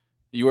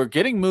 You are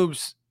getting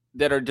moves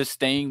that are just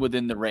staying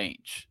within the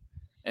range.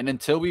 And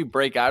until we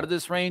break out of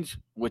this range,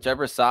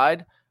 whichever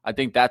side, I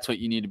think that's what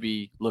you need to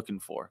be looking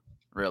for,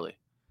 really.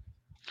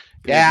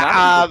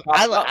 Yeah,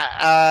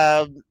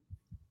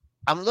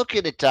 I'm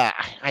looking at.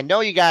 I know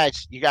you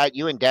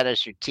and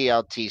Dennis are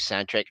TLT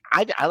centric.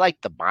 I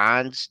like the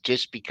bonds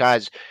just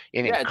because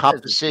it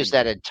encompasses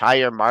that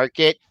entire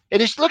market. It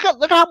is look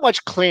how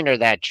much cleaner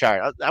that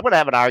chart. I'm going to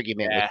have an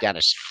argument with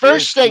Dennis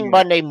first thing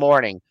Monday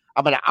morning.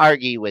 I'm going to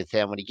argue with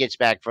him when he gets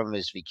back from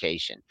his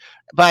vacation.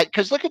 But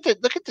because look at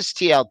this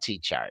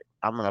TLT chart.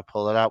 I'm going to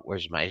pull it up.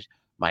 Where's my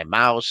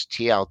mouse?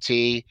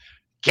 TLT.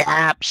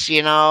 Gaps,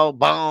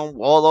 boom,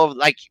 all over.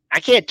 Like, I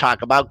can't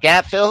talk about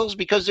gap fills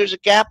because there's a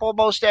gap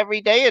almost every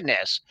day in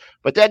this.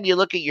 But then you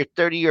look at your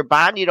 30-year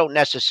bond, you don't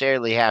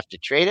necessarily have to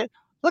trade it.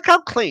 Look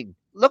how clean.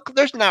 Look,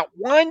 there's not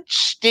one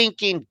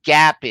stinking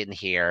gap in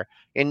here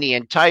in the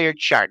entire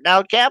chart.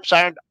 Now, gaps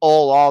aren't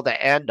all the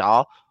end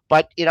all,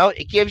 but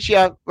it gives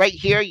you right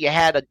here. You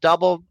had a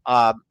double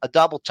top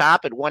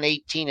at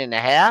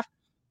 118.5.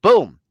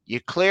 Boom, you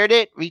cleared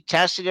it,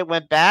 retested it,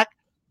 went back.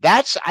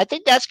 I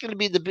think that's going to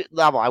be the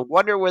level. I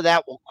wonder where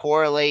that will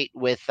correlate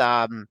with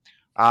your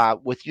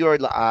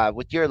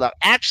level.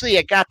 Actually,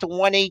 it got to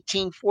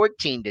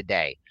 118.14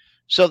 today.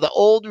 So the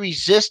old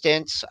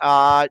resistance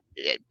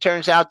it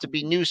turns out to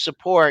be new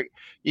support.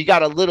 You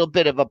got a little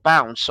bit of a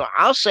bounce. So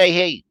I'll say,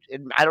 hey,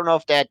 I don't know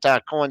if that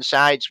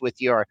coincides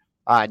with your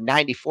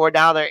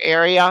 $94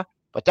 area,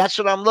 but that's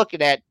what I'm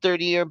looking at.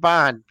 30-year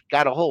bond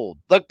got to hold.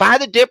 Look, buy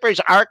the dippers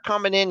are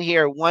coming in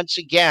here once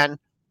again.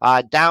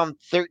 Down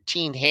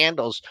 13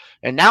 handles.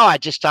 And now I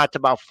just talked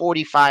about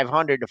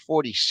 4,500 to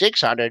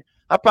 4,600.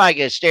 I'm probably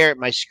going to stare at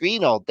my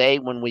screen all day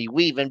when we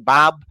weave and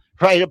bob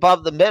right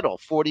above the middle,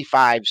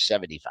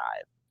 45.75.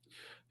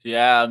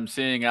 Yeah, I'm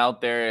seeing out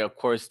there, of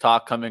course,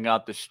 talk coming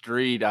out the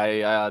street.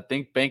 I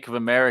think Bank of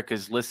America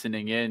is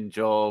listening in,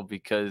 Joel,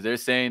 because they're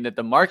saying that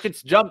the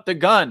markets jumped the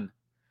gun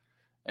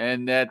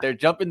and that they're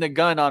jumping the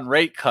gun on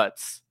rate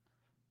cuts.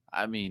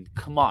 I mean,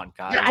 come on,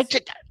 guys.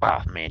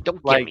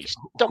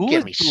 Don't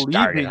get me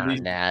started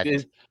on that.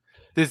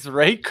 This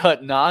rate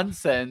cut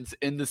nonsense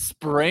in the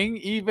spring,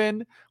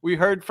 even we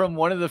heard from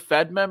one of the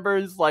Fed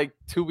members like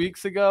 2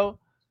 weeks ago.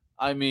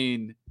 I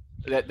mean,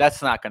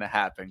 that's not going to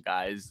happen,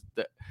 guys.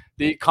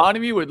 The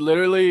economy would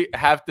literally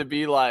have to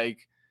be like,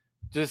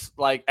 just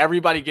like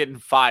everybody getting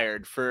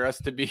fired for us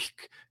to be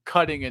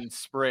cutting in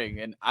spring.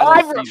 And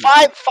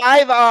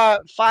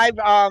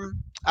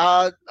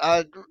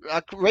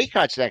rate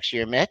cuts next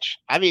year, Mitch.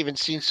 I've even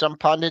seen some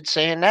pundits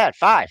saying that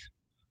 5.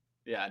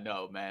 Yeah,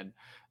 no, man.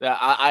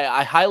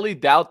 I highly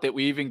doubt that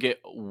we even get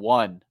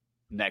one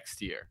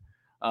next year.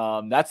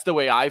 That's the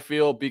way I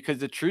feel, because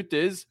the truth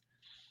is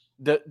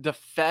the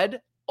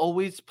Fed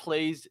always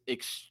plays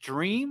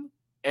extreme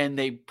and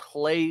they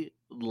play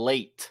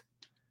late.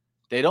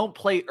 They don't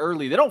play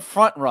early. They don't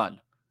front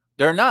run.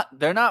 They're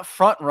not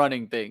front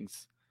running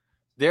things.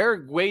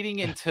 They're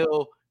waiting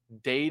until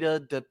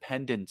data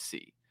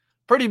dependency.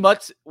 Pretty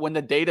much when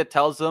the data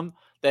tells them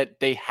that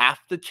they have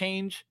to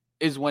change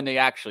is when they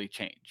actually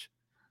change.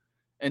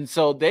 And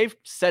so they've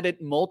said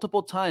it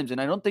multiple times,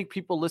 and I don't think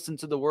people listen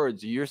to the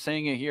words. You're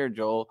saying it here,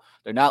 Joel.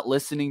 They're not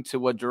listening to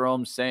what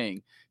Jerome's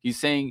saying. He's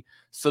saying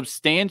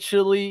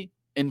substantially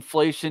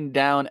inflation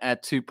down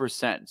at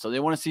 2%. So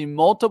they want to see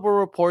multiple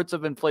reports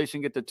of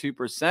inflation get to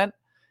 2%.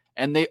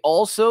 And they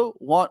also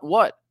want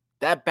what?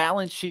 That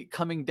balance sheet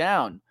coming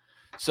down.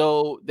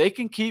 So they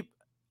can keep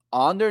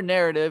on their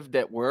narrative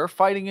that we're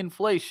fighting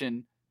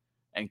inflation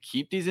and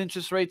keep these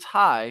interest rates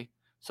high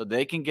so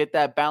they can get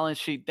that balance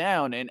sheet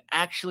down and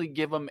actually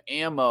give them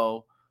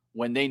ammo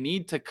when they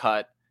need to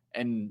cut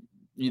and,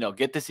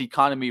 get this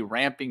economy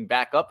ramping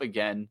back up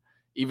again,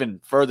 even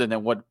further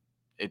than what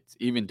it's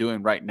even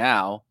doing right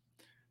now.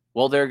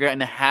 Well, they're going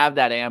to have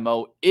that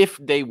ammo if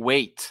they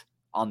wait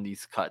on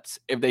these cuts.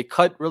 If they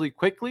cut really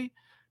quickly,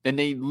 then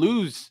they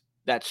lose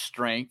that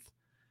strength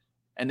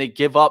and they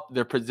give up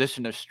their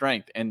position of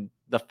strength. And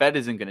the Fed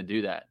isn't going to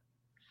do that.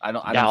 I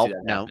don't see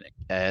that happening.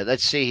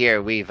 Let's see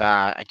here.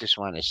 I just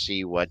want to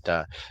see what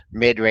the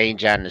mid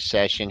range on the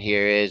session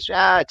here is.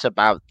 It's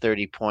about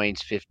 30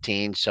 points,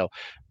 15. So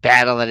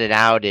battling it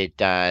out at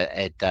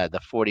the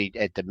 40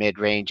 at the mid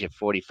range at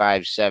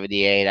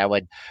 45.78. I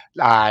would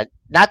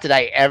not that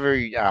I ever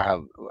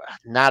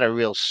not a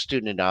real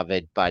student of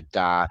it, but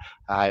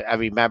I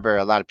remember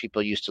a lot of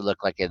people used to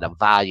look like in a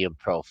volume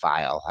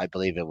profile. I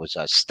believe it was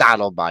a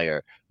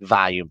Stottlemyre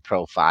volume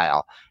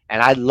profile.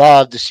 And I'd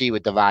love to see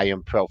what the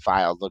volume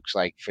profile looks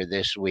like for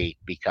this week,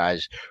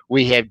 because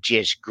we have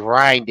just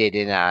grinded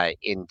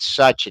in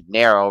such a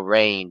narrow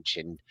range,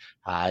 and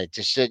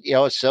just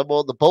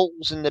symbol the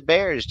Bulls and the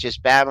Bears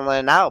just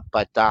battling out.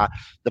 But the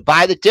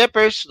buy the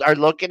dippers are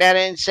looking at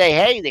it and say,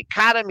 hey, the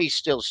economy's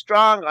still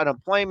strong,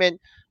 unemployment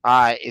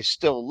is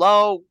still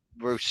low,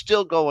 we're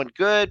still going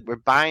good, we're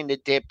buying the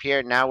dip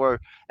here. Now we're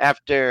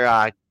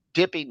after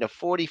dipping to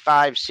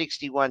 45,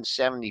 61,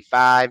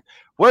 75.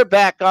 We're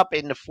back up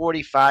in the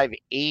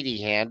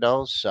 45.80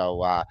 handle.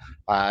 So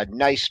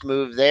nice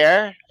move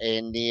there,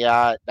 and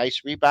the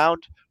nice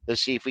rebound.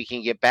 Let's see if we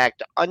can get back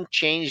to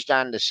unchanged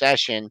on the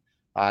session.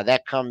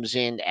 That comes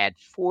in at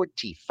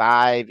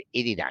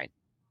 45.89.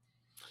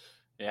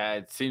 Yeah,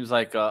 it seems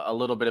like a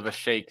little bit of a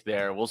shake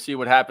there. We'll see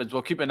what happens.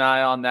 We'll keep an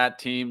eye on that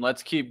team.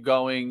 Let's keep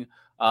going.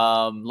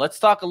 Let's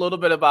talk a little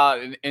bit about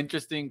an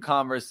interesting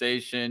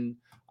conversation.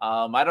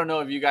 I don't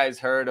know if you guys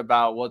heard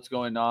about what's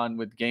going on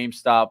with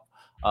GameStop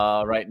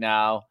right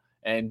now.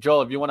 And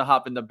Joel, if you want to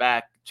hop in the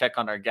back, check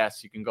on our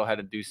guests, you can go ahead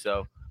and do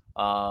so.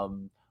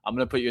 I'm going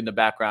to put you in the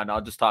background.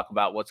 I'll just talk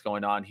about what's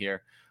going on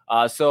here.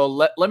 So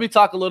let me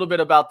talk a little bit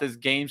about this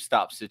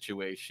GameStop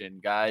situation,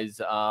 guys.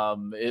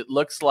 It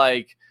looks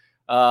like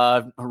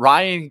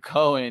Ryan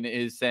Cohen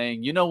is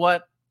saying, you know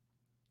what?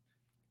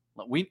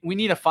 We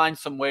need to find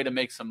some way to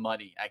make some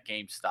money at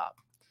GameStop.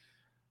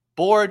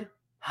 Board,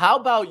 how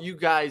about you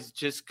guys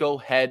just go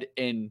ahead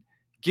and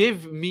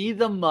give me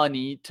the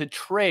money to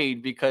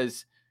trade,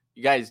 because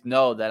you guys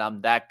know that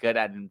I'm that good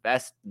at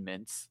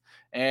investments,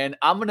 and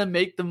I'm going to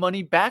make the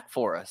money back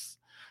for us.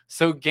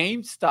 So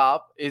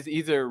GameStop is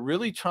either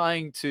really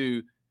trying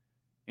to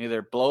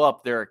either blow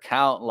up their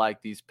account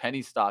like these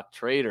penny stock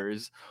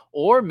traders,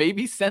 or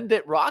maybe send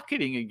it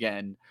rocketing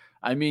again.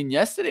 I mean,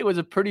 yesterday was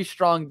a pretty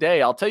strong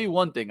day. I'll tell you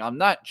one thing. I'm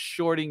not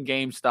shorting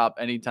GameStop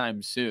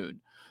anytime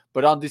soon.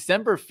 But on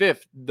December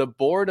 5th, the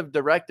board of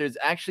directors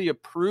actually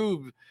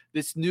approved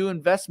this new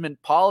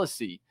investment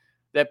policy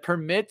that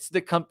permits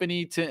the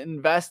company to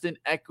invest in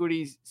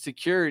equity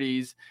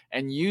securities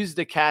and use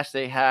the cash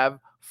they have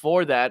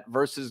for that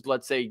versus,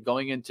 let's say,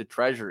 going into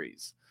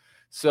treasuries.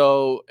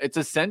 So it's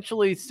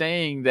essentially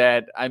saying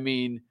that, I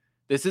mean,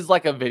 this is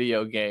like a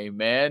video game,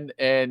 man.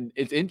 And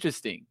it's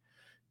interesting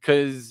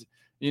because,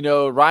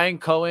 Ryan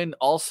Cohen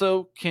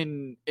also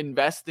can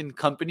invest in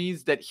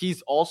companies that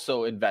he's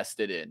also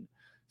invested in.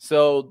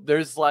 So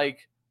there's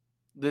like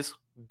this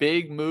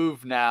big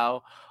move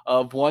now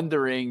of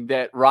wondering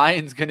that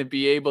Ryan's going to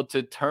be able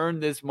to turn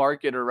this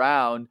market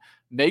around,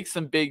 make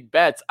some big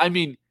bets. I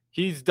mean,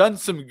 he's done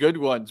some good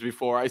ones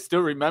before. I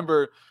still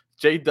remember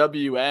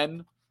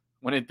JWN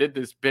when it did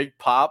this big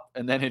pop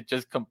and then it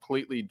just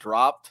completely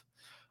dropped.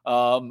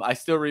 I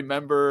still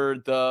remember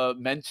the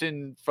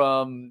mention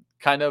from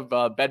kind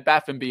of Bed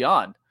Bath &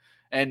 Beyond,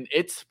 and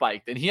it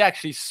spiked. And he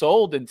actually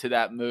sold into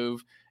that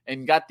move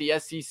and got the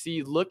SEC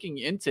looking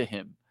into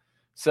him.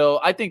 So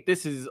I think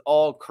this is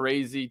all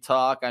crazy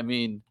talk. I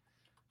mean,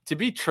 to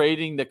be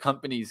trading the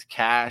company's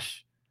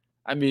cash,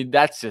 I mean,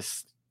 that's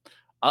just,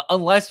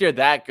 unless you're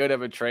that good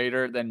of a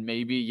trader, then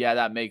maybe, yeah,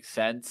 that makes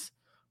sense.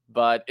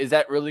 But is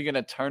that really going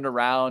to turn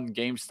around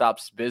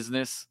GameStop's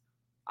business?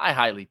 I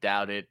highly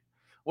doubt it.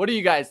 What do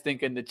you guys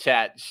think in the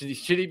chat? Should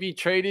he be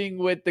trading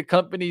with the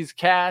company's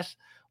cash?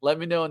 Let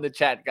me know in the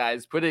chat,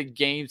 guys. Put a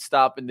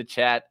GameStop in the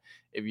chat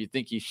if you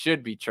think he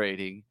should be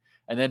trading.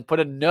 And then put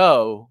a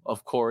no,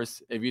 of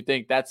course, if you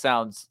think that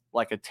sounds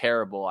like a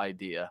terrible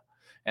idea.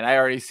 And I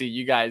already see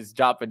you guys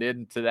dropping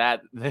into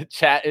that. The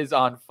chat is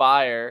on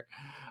fire.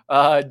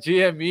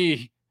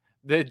 GME,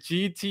 the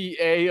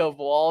GTA of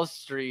Wall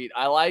Street.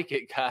 I like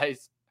it,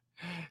 guys.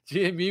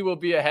 GME will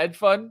be a hedge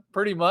fund,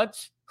 pretty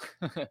much.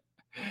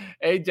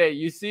 AJ,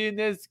 you seeing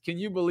this? Can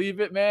you believe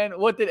it, man?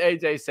 What did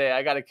AJ say?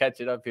 I got to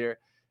catch it up here.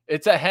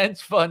 It's a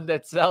hedge fund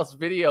that sells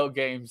video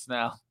games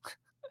now.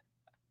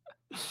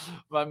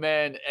 My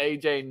man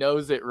AJ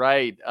knows it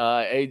right.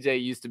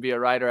 AJ used to be a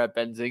writer at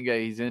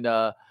Benzinga. He's in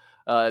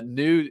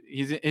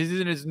he's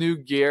in his new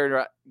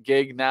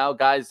gig now.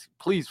 Guys,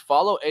 please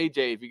follow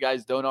AJ if you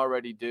guys don't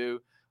already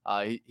do.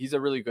 He's a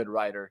really good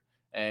writer,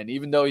 and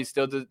even though he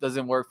still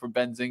doesn't work for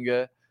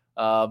Benzinga,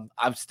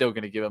 I'm still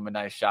gonna give him a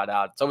nice shout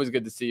out. It's always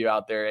good to see you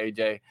out there,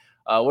 AJ.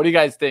 What do you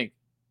guys think?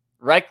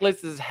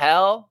 Reckless as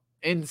hell?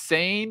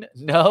 Insane?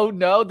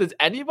 No. Does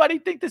anybody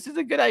think this is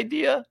a good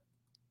idea?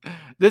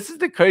 This is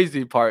the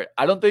crazy part.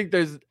 I don't think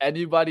there's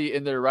anybody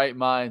in their right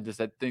mind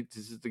that thinks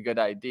this is a good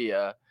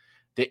idea.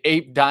 the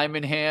ape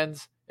diamond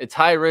hands. It's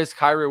high risk,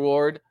 high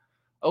reward.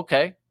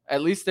 Okay,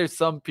 at least there's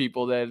some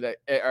people that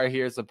are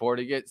here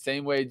supporting it.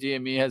 Same way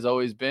GME has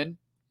always been.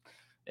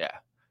 Yeah,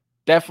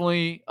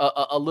 definitely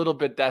a little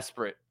bit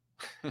desperate.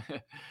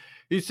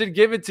 He should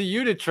give it to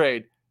you to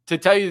trade. To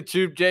tell you the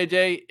truth,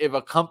 JJ, if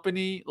a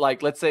company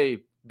like, let's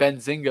say,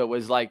 Benzinga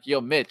was like,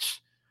 yo,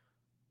 Mitch,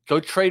 go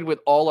trade with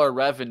all our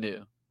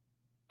revenue,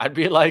 I'd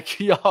be like,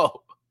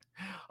 yo,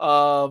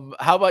 how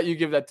about you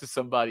give that to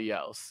somebody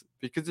else?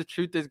 Because the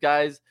truth is,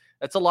 guys,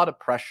 that's a lot of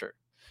pressure.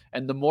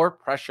 And the more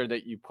pressure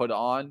that you put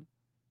on,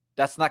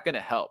 that's not going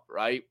to help,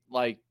 right?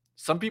 Like,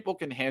 some people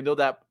can handle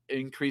that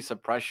increase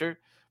of pressure,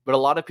 but a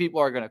lot of people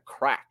are going to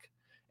crack.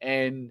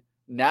 And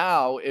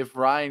now, if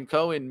Ryan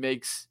Cohen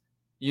makes,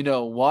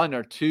 one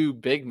or two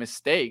big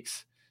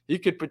mistakes, he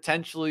could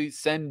potentially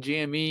send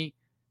GME,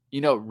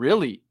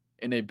 really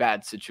in a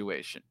bad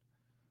situation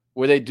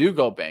where they do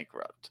go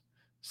bankrupt.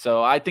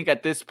 So I think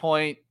at this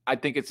point, I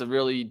think it's a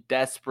really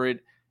desperate,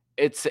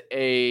 it's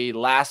a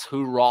last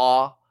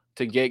hurrah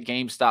to get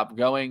GameStop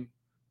going.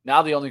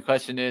 Now the only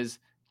question is,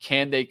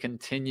 can they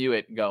continue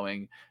it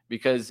going?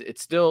 Because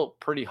it's still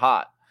pretty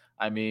hot.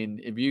 I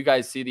mean, if you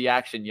guys see the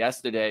action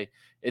yesterday,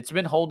 it's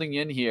been holding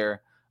in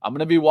here. I'm going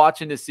to be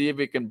watching to see if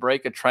it can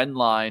break a trend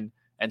line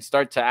and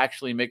start to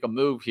actually make a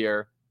move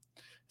here,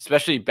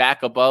 especially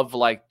back above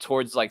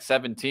towards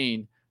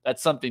 17.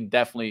 That's something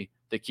definitely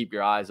to keep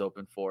your eyes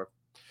open for.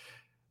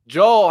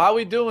 Joel, how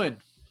we doing?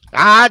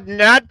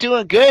 Not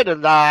doing good.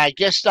 I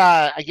guess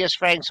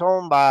Frank's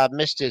home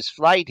missed his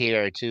flight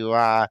here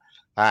to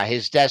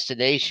his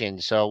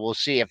destination. So we'll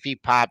see if he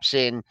pops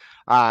in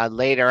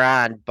later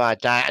on.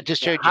 But I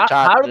just heard you talk.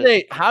 How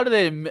do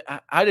they?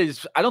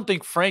 I don't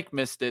think Frank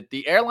missed it.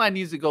 The airline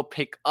needs to go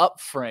pick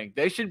up Frank.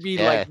 They should be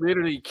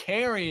literally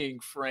carrying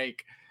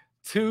Frank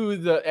to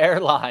the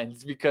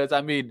airlines because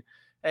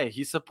hey,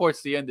 he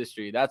supports the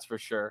industry. That's for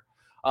sure.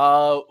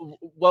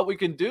 What we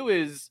can do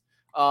is,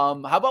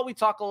 how about we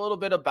talk a little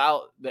bit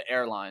about the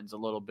airlines a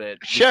little bit?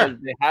 Sure.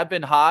 Because they have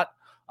been hot.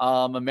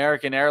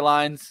 American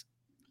Airlines,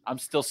 I'm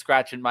still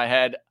scratching my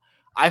head.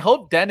 I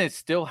hope Dennis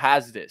still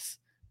has this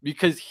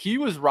because he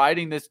was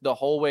riding this the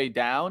whole way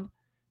down.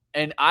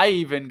 And I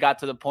even got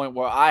to the point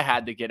where I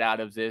had to get out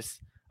of this.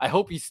 I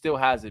hope he still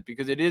has it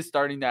because it is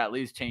starting to at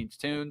least change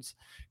tunes,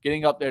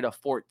 getting up there to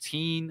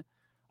 14.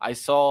 I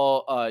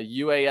saw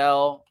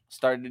UAL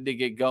starting to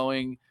get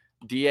going.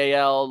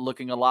 DAL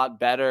looking a lot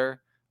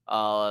better.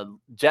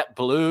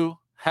 JetBlue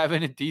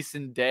having a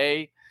decent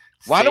day.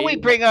 Why don't we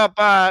bring up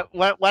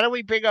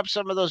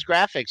some of those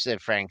graphics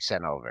that Frank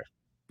sent over?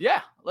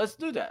 Yeah, let's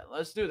do that.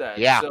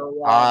 Yeah.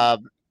 So,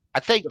 I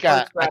think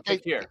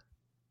here.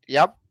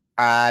 Yep.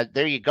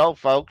 There you go,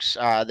 folks.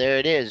 There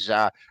it is.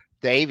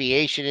 The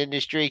aviation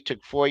industry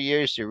took 4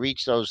 years to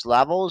reach those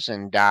levels,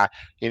 and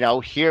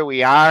here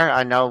we are.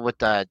 I know with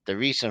the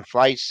recent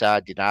flights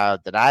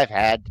that I've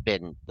had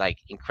been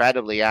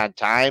incredibly on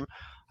time.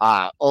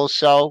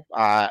 Also,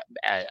 a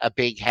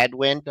big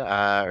headwind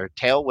or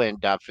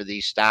tailwind for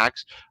these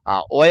stocks.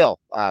 Oil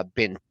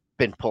been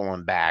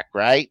pulling back,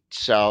 right?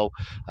 So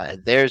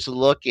there's a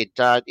look at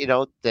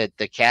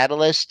the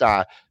catalyst.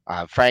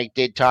 Frank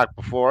did talk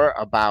before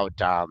about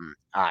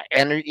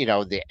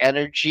the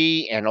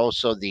energy and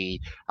also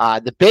the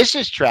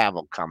business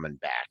travel coming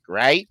back,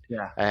 right?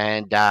 Yeah.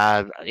 And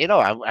I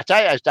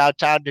tell you, I was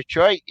downtown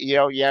Detroit,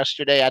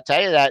 yesterday. I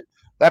tell you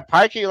that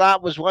parking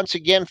lot was once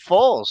again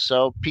full.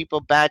 So people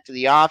back to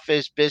the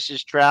office,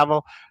 business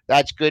travel.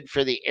 That's good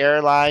for the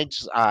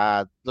airlines.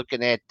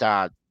 Looking at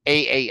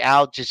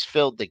AAL just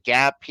filled the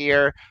gap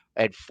here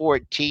at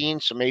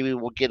 14, so maybe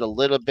we'll get a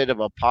little bit of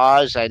a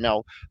pause. I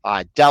know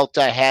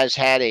Delta has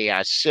had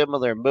a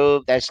similar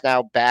move. That's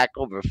now back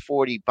over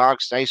 $40.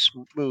 Nice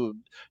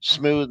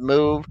smooth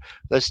move.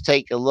 Let's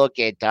take a look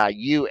at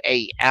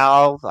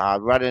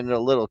UAL running a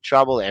little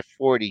trouble at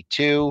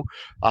 42.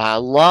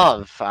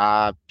 Love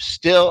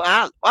still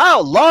out.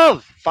 Wow,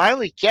 Love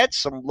finally gets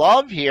some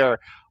love here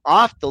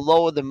off the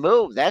low of the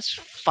move. That's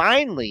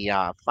finally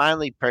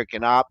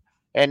perking up.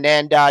 And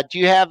then, do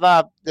you have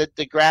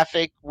the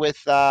graphic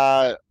with,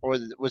 or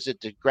was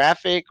it the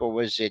graphic, or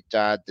was it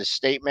the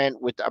statement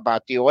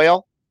about the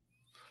oil?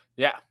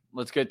 Yeah,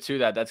 let's get to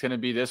that. That's going to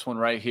be this one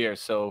right here.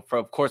 So,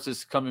 of course, this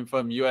is coming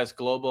from U.S.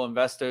 Global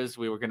Investors.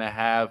 We were going to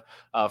have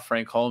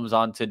Frank Holmes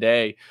on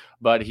today,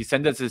 but he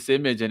sent us this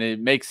image, and it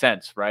makes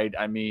sense, right?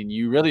 I mean,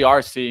 you really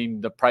are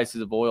seeing the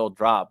prices of oil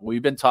drop.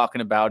 We've been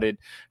talking about it.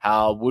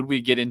 How would we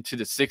get into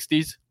the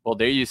 60s? Well,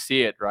 there you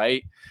see it,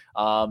 right?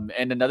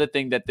 And another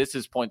thing that this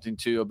is pointing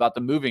to about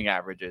the moving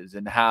averages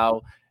and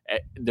how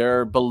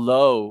they're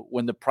below,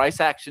 when the price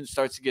action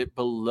starts to get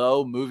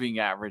below moving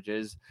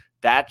averages,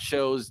 that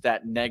shows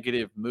that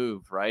negative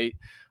move, right?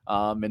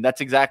 And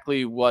that's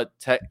exactly what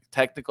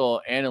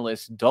technical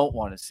analysts don't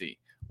want to see.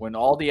 When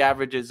all the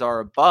averages are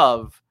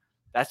above,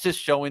 that's just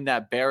showing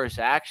that bearish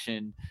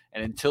action.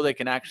 And until they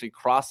can actually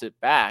cross it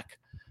back,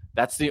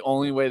 that's the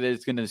only way that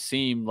it's going to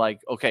seem like,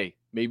 okay,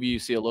 maybe you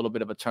see a little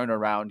bit of a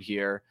turnaround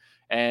here.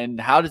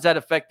 And how does that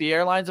affect the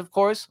airlines, of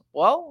course?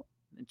 Well,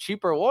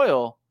 cheaper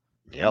oil.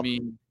 Yep. I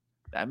mean,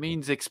 that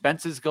means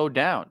expenses go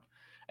down.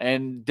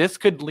 And this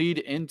could lead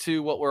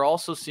into what we're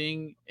also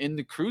seeing in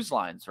the cruise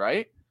lines,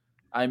 right?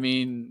 I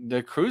mean,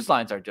 the cruise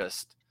lines are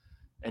just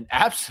an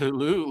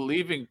absolute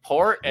leaving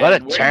port. What a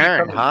And we're turn,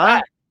 coming huh?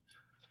 back.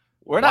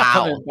 We're not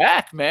coming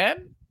back,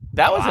 man.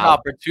 That was an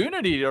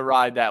opportunity to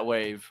ride that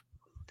wave.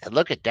 And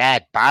look at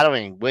that,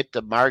 bottoming with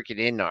the market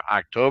in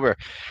October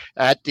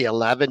at the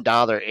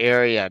 $11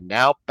 area,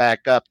 now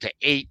back up to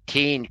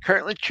 18.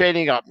 Currently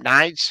trading up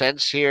 9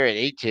 cents here at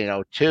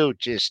 18.02.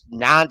 Just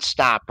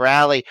nonstop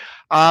rally.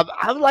 I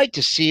would like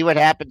to see what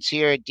happens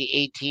here at the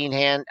 18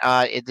 hand,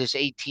 at this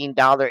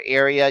 $18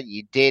 area.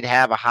 You did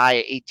have a high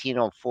at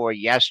 18.04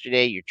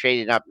 yesterday. You're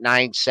trading up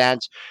 9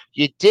 cents.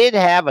 You did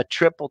have a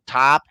triple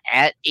top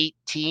at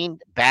 18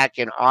 back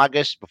in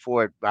August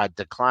before it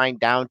declined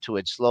down to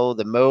its low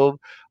the move.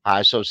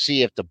 So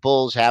see if the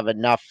Bulls have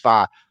enough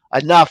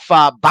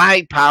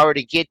buying power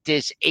to get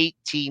this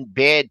 18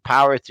 bid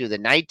power through the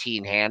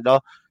 19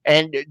 handle.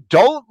 And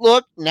don't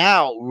look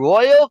now,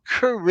 Royal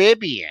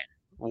Caribbean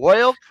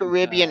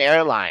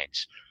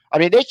Airlines. I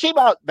mean, they came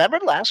out, remember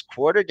last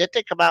quarter, did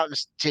they come out and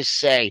just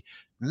say,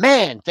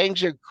 man,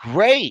 things are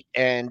great.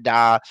 And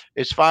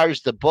as far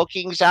as the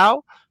bookings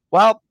out,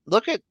 well,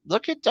 look at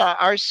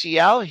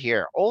RCL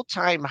here,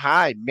 all-time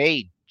high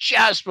made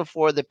just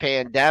before the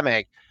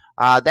pandemic.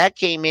 That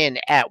came in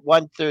at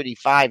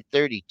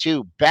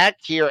 135.32, back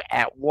here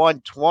at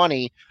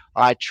 120,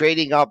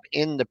 trading up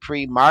in the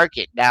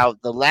pre-market. Now,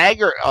 the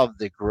lagger of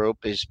the group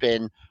has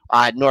been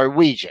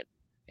Norwegian,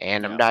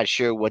 and I'm not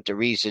sure what the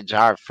reasons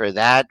are for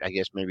that. I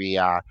guess maybe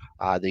the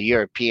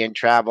European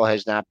travel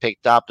has not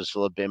picked up. It's a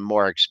little bit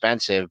more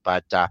expensive,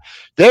 but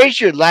there's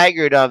your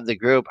laggard of the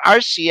group.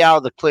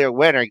 RCL, the clear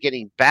winner,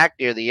 getting back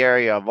near the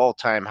area of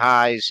all-time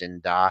highs,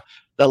 and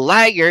the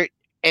laggard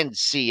and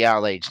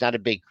CLH, not a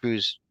big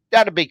cruise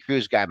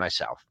guy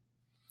myself.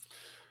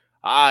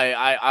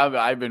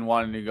 I've been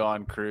wanting to go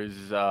on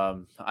cruises.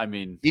 I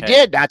mean, you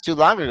did not too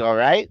long ago,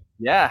 right?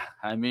 Yeah.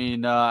 I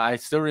mean, I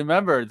still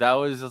remember that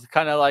was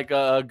kind of like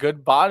a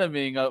good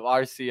bottoming of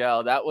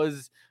RCL. That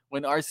was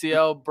when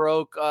RCL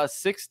broke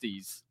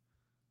 60s.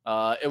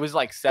 It was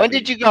like 70s. When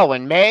did you go?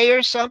 In May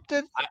or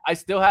something? I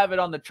still have it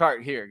on the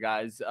chart here,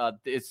 guys.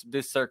 It's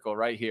this circle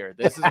right here.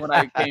 This is when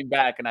I came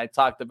back and I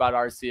talked about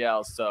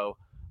RCL. So,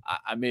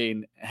 I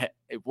mean,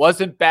 it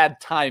wasn't bad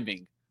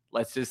timing.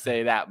 Let's just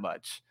say that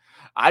much.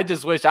 I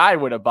just wish I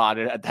would have bought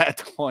it at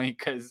that point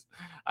because,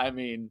 I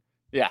mean,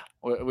 yeah,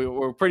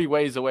 we're pretty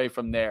ways away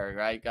from there,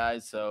 right,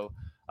 guys? So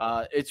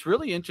it's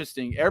really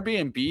interesting.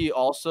 Airbnb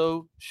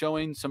also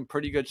showing some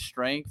pretty good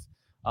strength.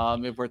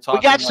 If we're talking,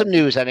 we got some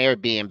news on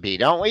Airbnb,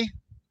 don't we?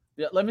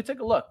 Yeah, let me take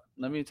a look.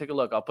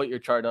 I'll put your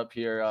chart up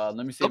here.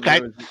 Let me see if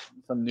there was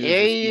some news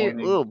this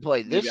morning. Oh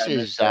boy, this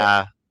is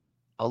a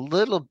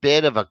little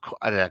bit of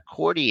an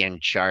accordion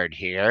chart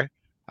here.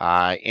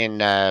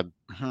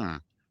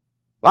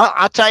 Well,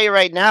 I'll tell you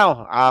right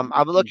now,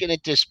 I'm looking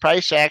at this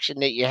price action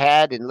that you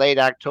had in late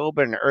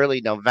October and early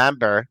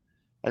November.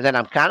 And then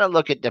I'm kind of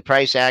looking at the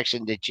price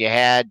action that you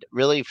had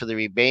really for the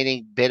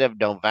remaining bit of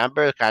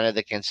November, kind of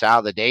the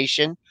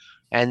consolidation.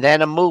 And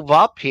then a move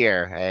up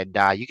here. And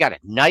you got a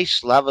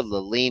nice level to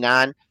lean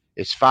on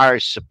as far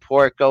as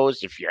support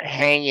goes. If you're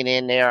hanging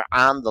in there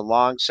on the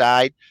long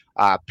side,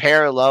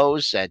 pair of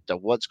lows at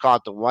what's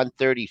called the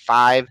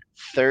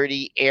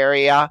 135.30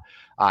 area.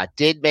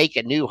 Did make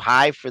a new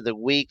high for the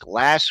week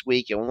last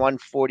week at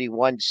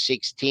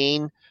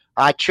 141.16.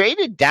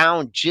 Traded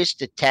down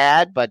just a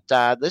tad, but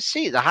let's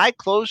see. The high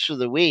close for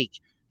the week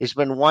has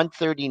been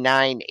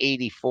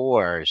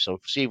 139.84. So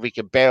see if we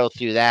can barrel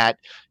through that.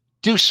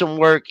 Do some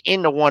work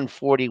in the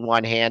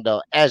 141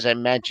 handle. As I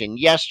mentioned,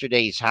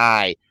 yesterday's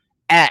high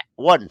at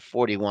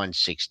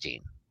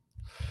 141.16.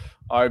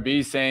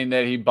 RB saying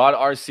that he bought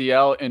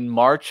RCL in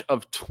March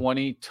of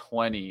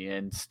 2020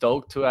 and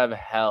stoked to have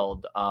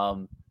held.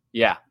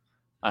 Yeah,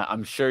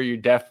 I'm sure you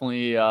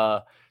definitely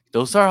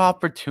those are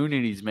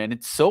opportunities, man.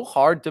 It's so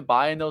hard to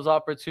buy in those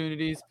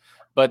opportunities,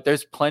 but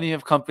there's plenty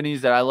of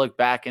companies that I look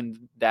back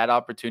in that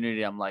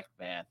opportunity. I'm like,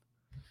 man,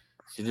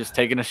 you're just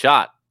taking a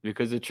shot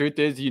because the truth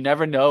is you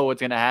never know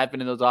what's going to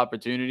happen in those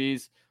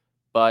opportunities.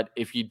 But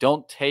if you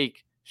don't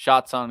take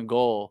shots on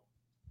goal,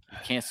 you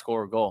can't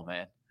score a goal,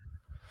 man.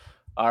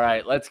 All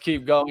right, let's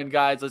keep going,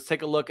 guys. Let's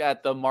take a look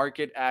at the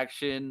market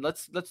action.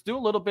 Let's do a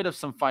little bit of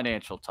some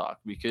financial talk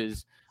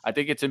because I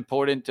think it's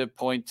important to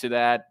point to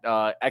that.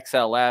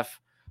 XLF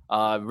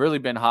really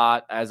been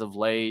hot as of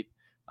late.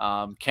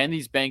 Can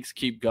these banks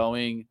keep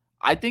going?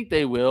 I think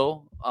they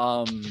will,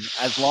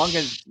 as long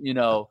as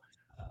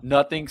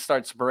nothing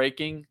starts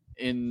breaking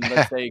in,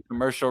 let's say,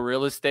 commercial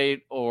real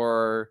estate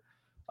or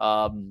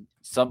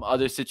some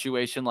other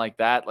situation like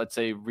that. Let's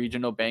say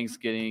regional banks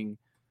getting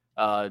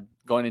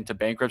going into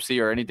bankruptcy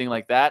or anything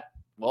like that.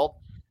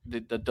 Well,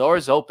 the door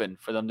is open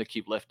for them to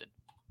keep lifting.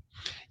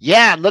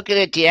 Yeah, looking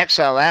at the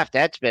XLF,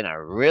 that's been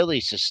a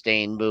really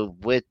sustained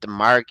move with the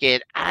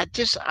market.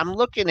 I'm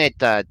looking at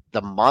the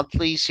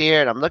monthlies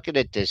here, and I'm looking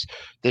at this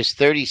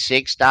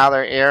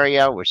 $36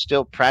 area. We're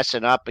still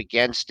pressing up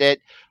against it.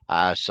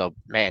 So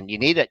man, you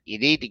need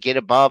to get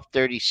above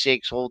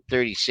 36, hold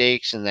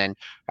 36, and then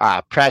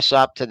press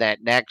up to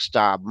that next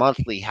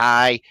monthly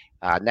high.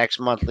 Next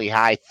monthly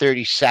high,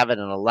 37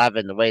 and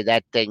 11. The way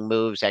that thing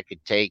moves, that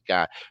could take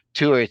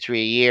 2 or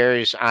 3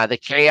 years. The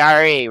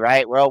KRA,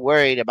 right? We're all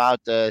worried about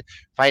the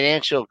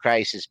financial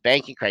crisis,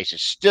 banking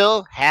crisis.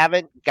 Still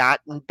haven't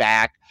gotten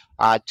back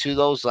to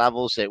those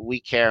levels that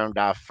we carried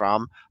off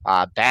from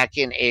back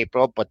in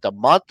April. But the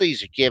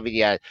monthlies are giving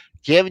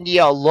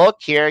you a look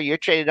here. You're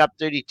trading up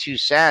 32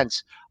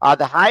 cents.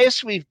 The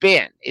highest we've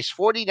been is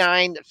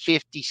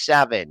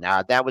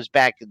 49.57. That was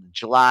back in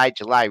July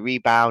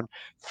rebound.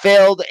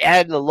 Failed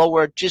and the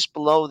lower just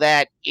below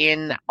that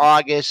in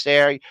August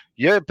there.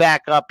 You're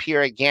back up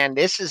here again.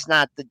 This is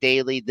not the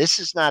daily. This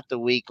is not the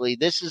weekly.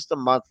 This is the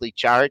monthly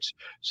charts.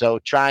 So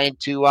trying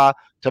to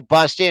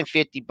bust in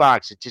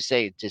 $50.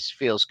 It just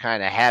feels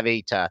kind of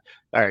heavy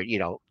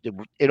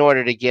in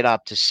order to get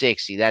up to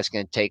 60. That's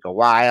going to take a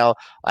while.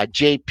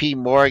 JP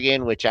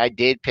Morgan, which I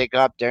did pick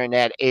up during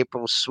that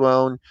April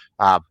swoon,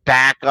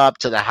 back up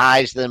to the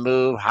highs of the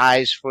move,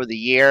 highs for the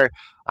year.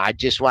 I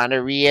just want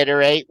to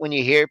reiterate, when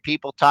you hear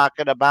people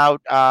talking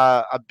about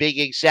a big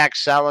exec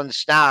selling the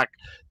stock,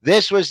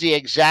 this was the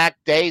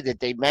exact day that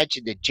they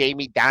mentioned that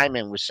Jamie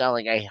Dimon was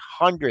selling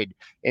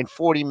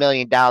 $140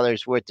 million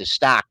worth of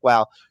stock.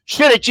 Well,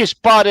 should have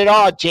just bought it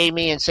all,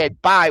 Jamie, and said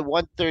buy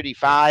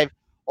 135.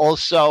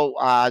 Also,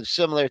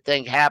 similar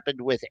thing happened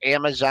with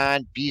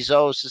Amazon.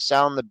 Bezos is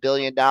selling the $1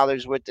 billion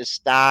worth of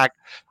stock.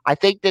 I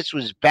think this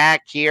was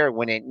back here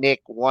when it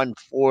nicked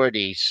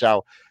 140.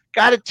 So,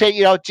 got to tell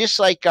you, just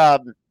like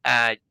when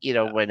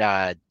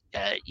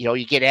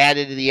you get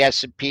added to the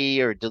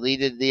S&P or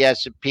deleted to the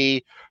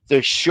S&P,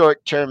 there's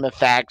short-term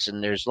effects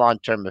and there's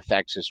long-term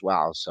effects as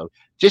well. So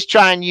just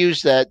try and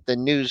use the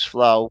news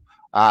flow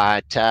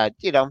to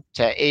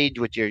aid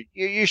with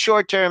your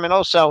short-term, and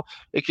also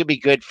it could be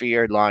good for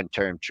your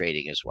long-term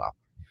trading as well.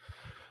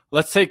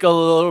 Let's take a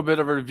little bit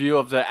of a review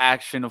of the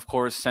action, of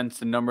course, since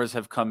the numbers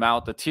have come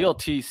out. The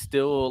TLT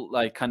still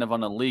kind of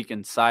on a leak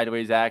and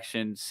sideways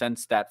action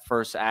since that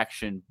first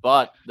action,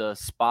 but the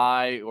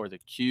SPY or the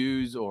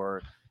Qs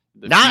or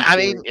the buy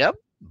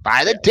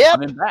the dip.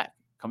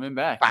 Coming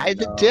back. Buy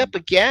the dip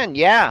again.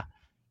 Yeah.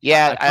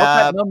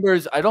 I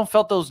don't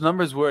felt those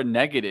numbers were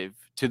negative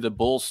to the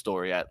bull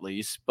story, at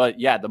least. But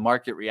yeah, the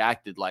market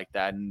reacted like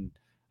that, and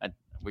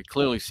we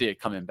clearly see it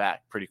coming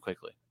back pretty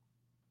quickly.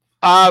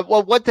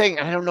 Well, one thing,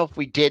 I don't know if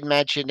we did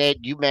mention it.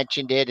 You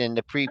mentioned it in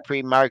the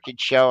pre-market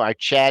show. Our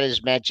chat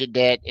has mentioned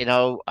it,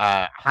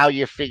 how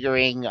you're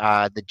figuring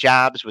the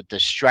jobs with the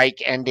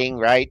strike ending,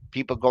 right?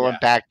 People going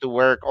back to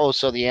work.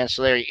 Also, the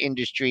ancillary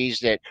industries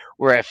that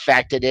were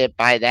affected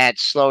by that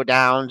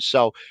slowdown.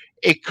 So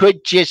it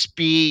could just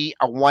be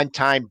a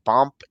one-time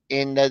bump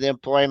in the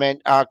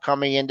employment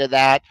coming into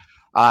that.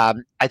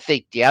 I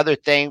think the other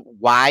thing,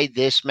 why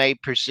this may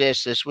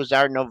persist, this was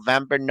our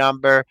November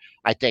number.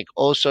 I think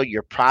also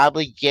you're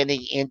probably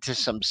getting into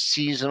some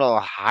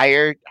seasonal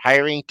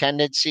hiring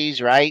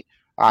tendencies, right?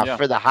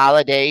 For the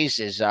holidays,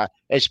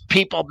 as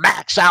people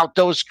max out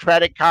those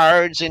credit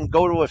cards and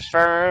go to a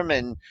firm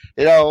and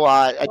do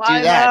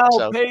that.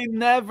 So pay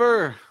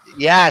never.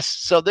 Yes.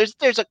 So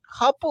there's a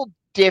couple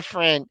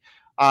different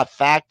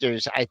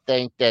factors, I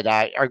think, that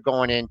are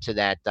going into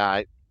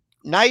that.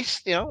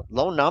 Nice,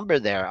 low number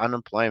there,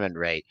 unemployment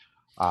rate.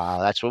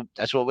 That's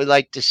what we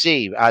like to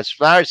see. As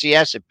far as the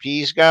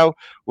S&Ps go,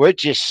 we're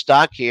just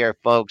stuck here,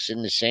 folks,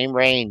 in the same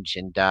range,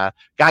 and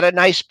got a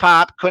nice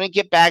pop. Couldn't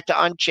get back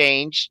to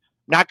unchanged.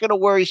 Not going to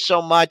worry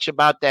so much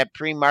about that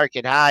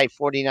pre-market high,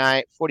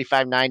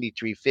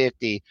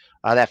 45.93.50.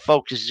 That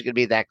focus is going to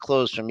be that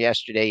close from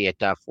yesterday at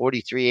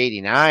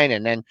 43.89,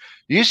 and then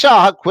you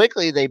saw how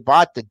quickly they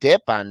bought the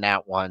dip on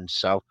that one.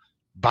 So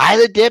buy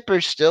the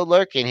dipper, still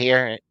lurking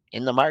here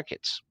in the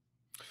markets.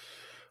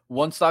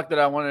 One stock that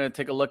I wanted to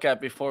take a look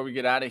at before we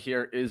get out of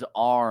here is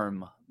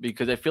ARM,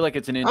 because I feel like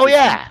it's an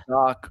interesting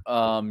stock.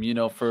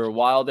 For a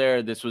while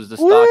there, this was the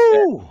stock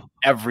that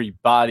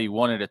everybody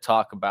wanted to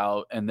talk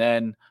about. And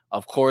then,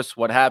 of course,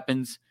 what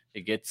happens?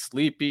 It gets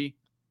sleepy,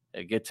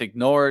 it gets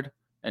ignored,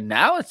 and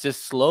now it's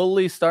just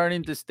slowly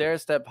starting to stair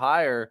step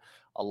higher.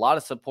 A lot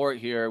of support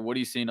here. What are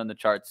you seeing on the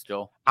charts,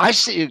 Joel? I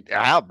see.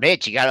 I'll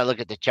admit, you got to look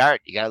at the chart.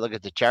 You got to look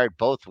at the chart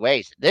both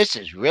ways. This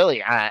is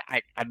really. I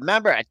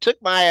remember I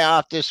took my eye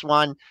off this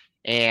one,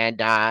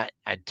 and I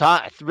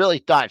really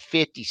thought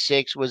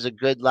 56 was a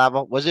good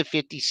level. Was it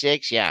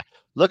 56? Yeah.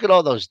 Look at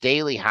all those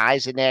daily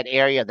highs in that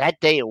area. That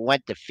day it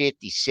went to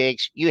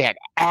 56. You had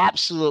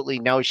absolutely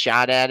no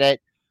shot at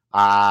it.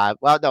 No,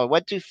 it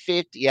went to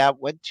 50. Yeah, it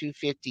went to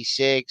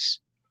 56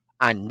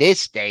 on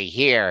this day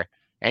here.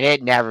 And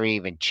it never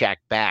even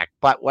checked back.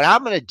 But what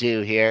I'm going to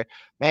do here,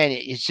 man,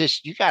 it's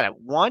just, you got it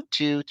 1,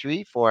 2,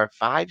 3, 4,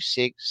 5,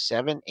 6,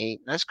 7,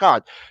 8. Let's call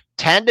it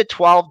 10 to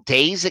 12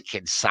 days of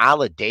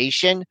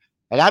consolidation.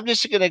 And I'm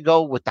just going to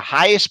go with the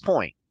highest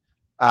point.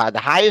 The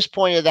highest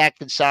point of that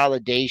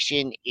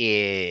consolidation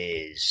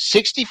is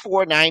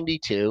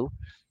 64.92.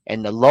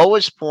 And the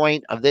lowest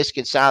point of this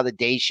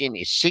consolidation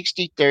is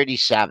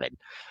 60.37.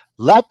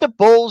 let the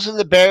Bulls and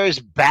the Bears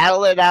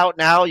battle it out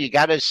now. You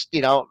got to,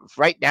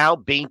 right now,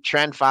 being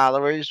trend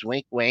followers,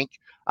 wink, wink.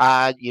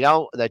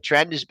 The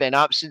trend has been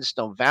up since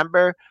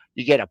November.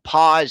 You get a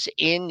pause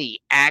in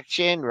the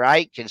action,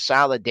 right?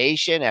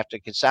 Consolidation after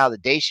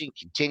consolidation,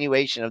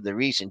 continuation of the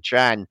recent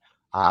trend.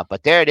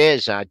 But there it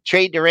is.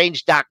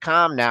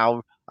 TradeTheRange.com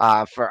now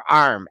for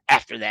ARM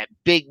after that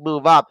big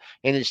move up,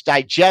 and it's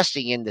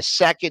digesting in the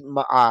second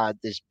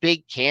this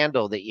big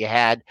candle that you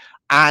had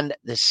on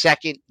the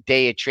second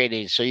day of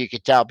trading. So you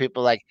could tell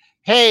people like,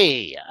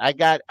 hey, I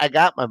got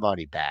my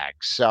money back.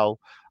 So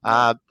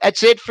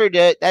that's it for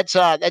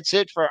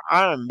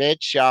ARM,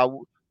 Mitch.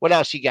 What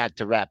else you got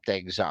to wrap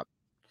things up?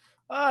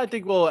 I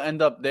think we'll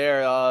end up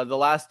there. The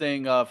last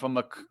thing from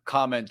a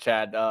comment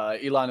chat,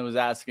 Elon was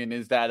asking,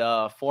 is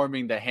that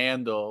forming the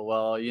handle?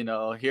 Well,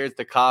 here's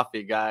the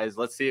coffee, guys.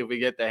 Let's see if we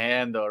get the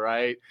handle,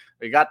 right?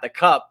 We got the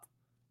cup.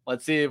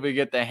 Let's see if we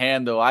get the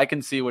handle. I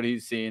can see what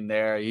he's seeing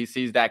there. He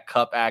sees that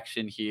cup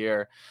action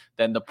here,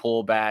 then the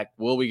pullback.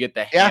 Will we get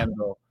the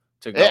handle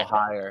to go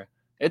higher?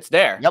 It's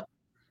there. Yep.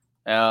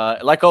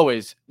 Like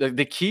always,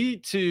 the key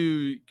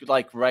to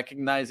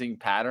recognizing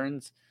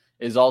patterns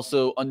is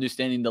also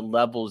understanding the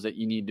levels that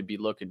you need to be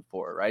looking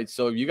for, right?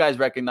 So if you guys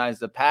recognize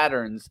the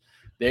patterns,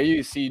 there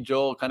you see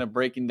Joel kind of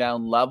breaking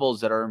down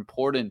levels that are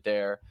important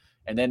there.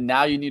 And then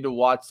now you need to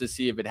watch to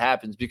see if it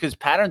happens, because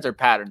patterns are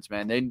patterns,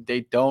 man.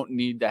 They don't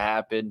need to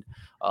happen.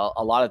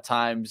 A lot of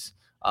times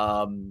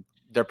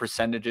their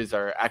percentages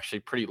are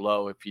actually pretty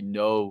low if you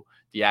know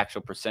the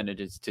actual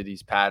percentages to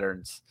these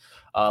patterns.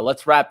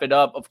 Let's wrap it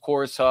up. Of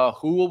course,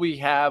 who will we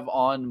have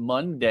on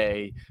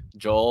Monday,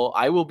 Joel?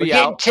 I will be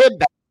out.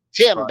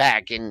 Tim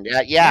back, and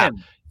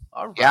Tim.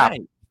 All right.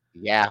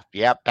 Yeah.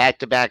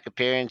 Back-to-back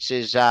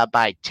appearances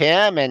by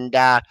Tim, and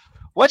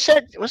what's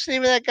the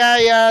name of that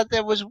guy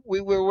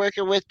we were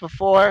working with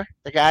before?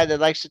 The guy that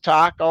likes to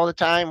talk all the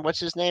time.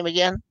 What's his name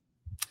again?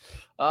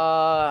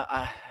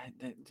 I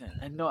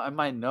know I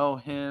might know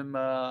him.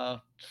 Are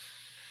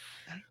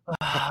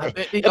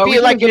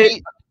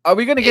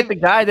we gonna get the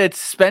guy that's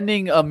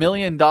spending $1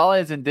 million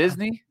in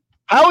Disney?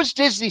 How's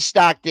Disney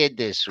stock did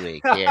this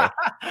week? Yeah.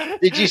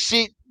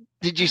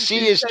 Did you see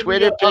his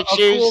Twitter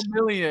pictures?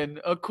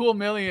 A cool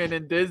million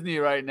in Disney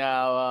right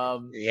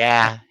now.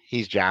 Yeah,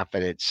 he's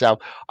dropping it. So,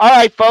 all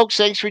right, folks,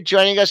 thanks for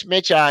joining us,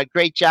 Mitch.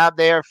 Great job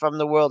there from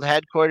the world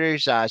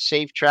headquarters.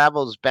 Safe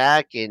travels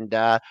back, and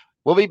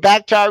we'll be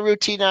back to our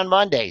routine on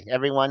Monday.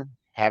 Everyone,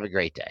 have a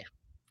great day.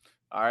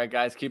 All right,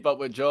 guys, keep up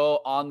with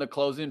Joe on the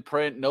closing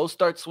print. No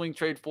start swing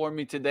trade for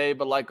me today,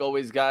 but like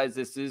always, guys,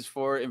 this is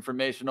for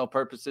informational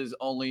purposes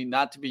only,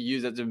 not to be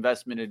used as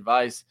investment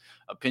advice.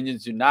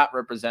 Opinions do not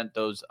represent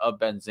those of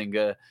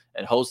Benzinga,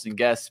 and hosts and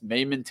guests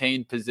may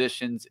maintain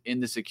positions in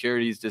the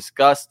securities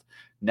discussed.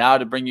 Now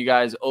to bring you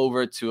guys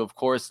over to, of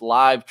course,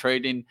 live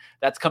trading.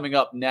 That's coming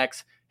up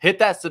next. Hit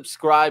that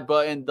subscribe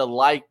button, the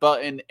like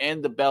button,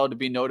 and the bell to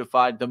be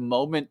notified the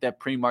moment that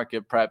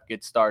pre-market prep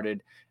gets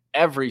started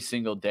every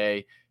single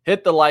day.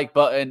 Hit the like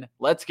button.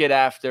 Let's get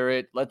after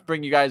it. Let's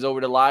bring you guys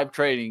over to live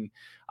trading.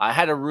 I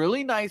had a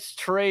really nice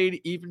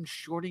trade, even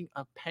shorting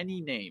a penny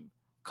name.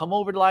 Come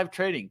over to live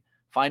trading.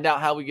 Find out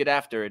how we get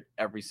after it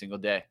every single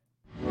day.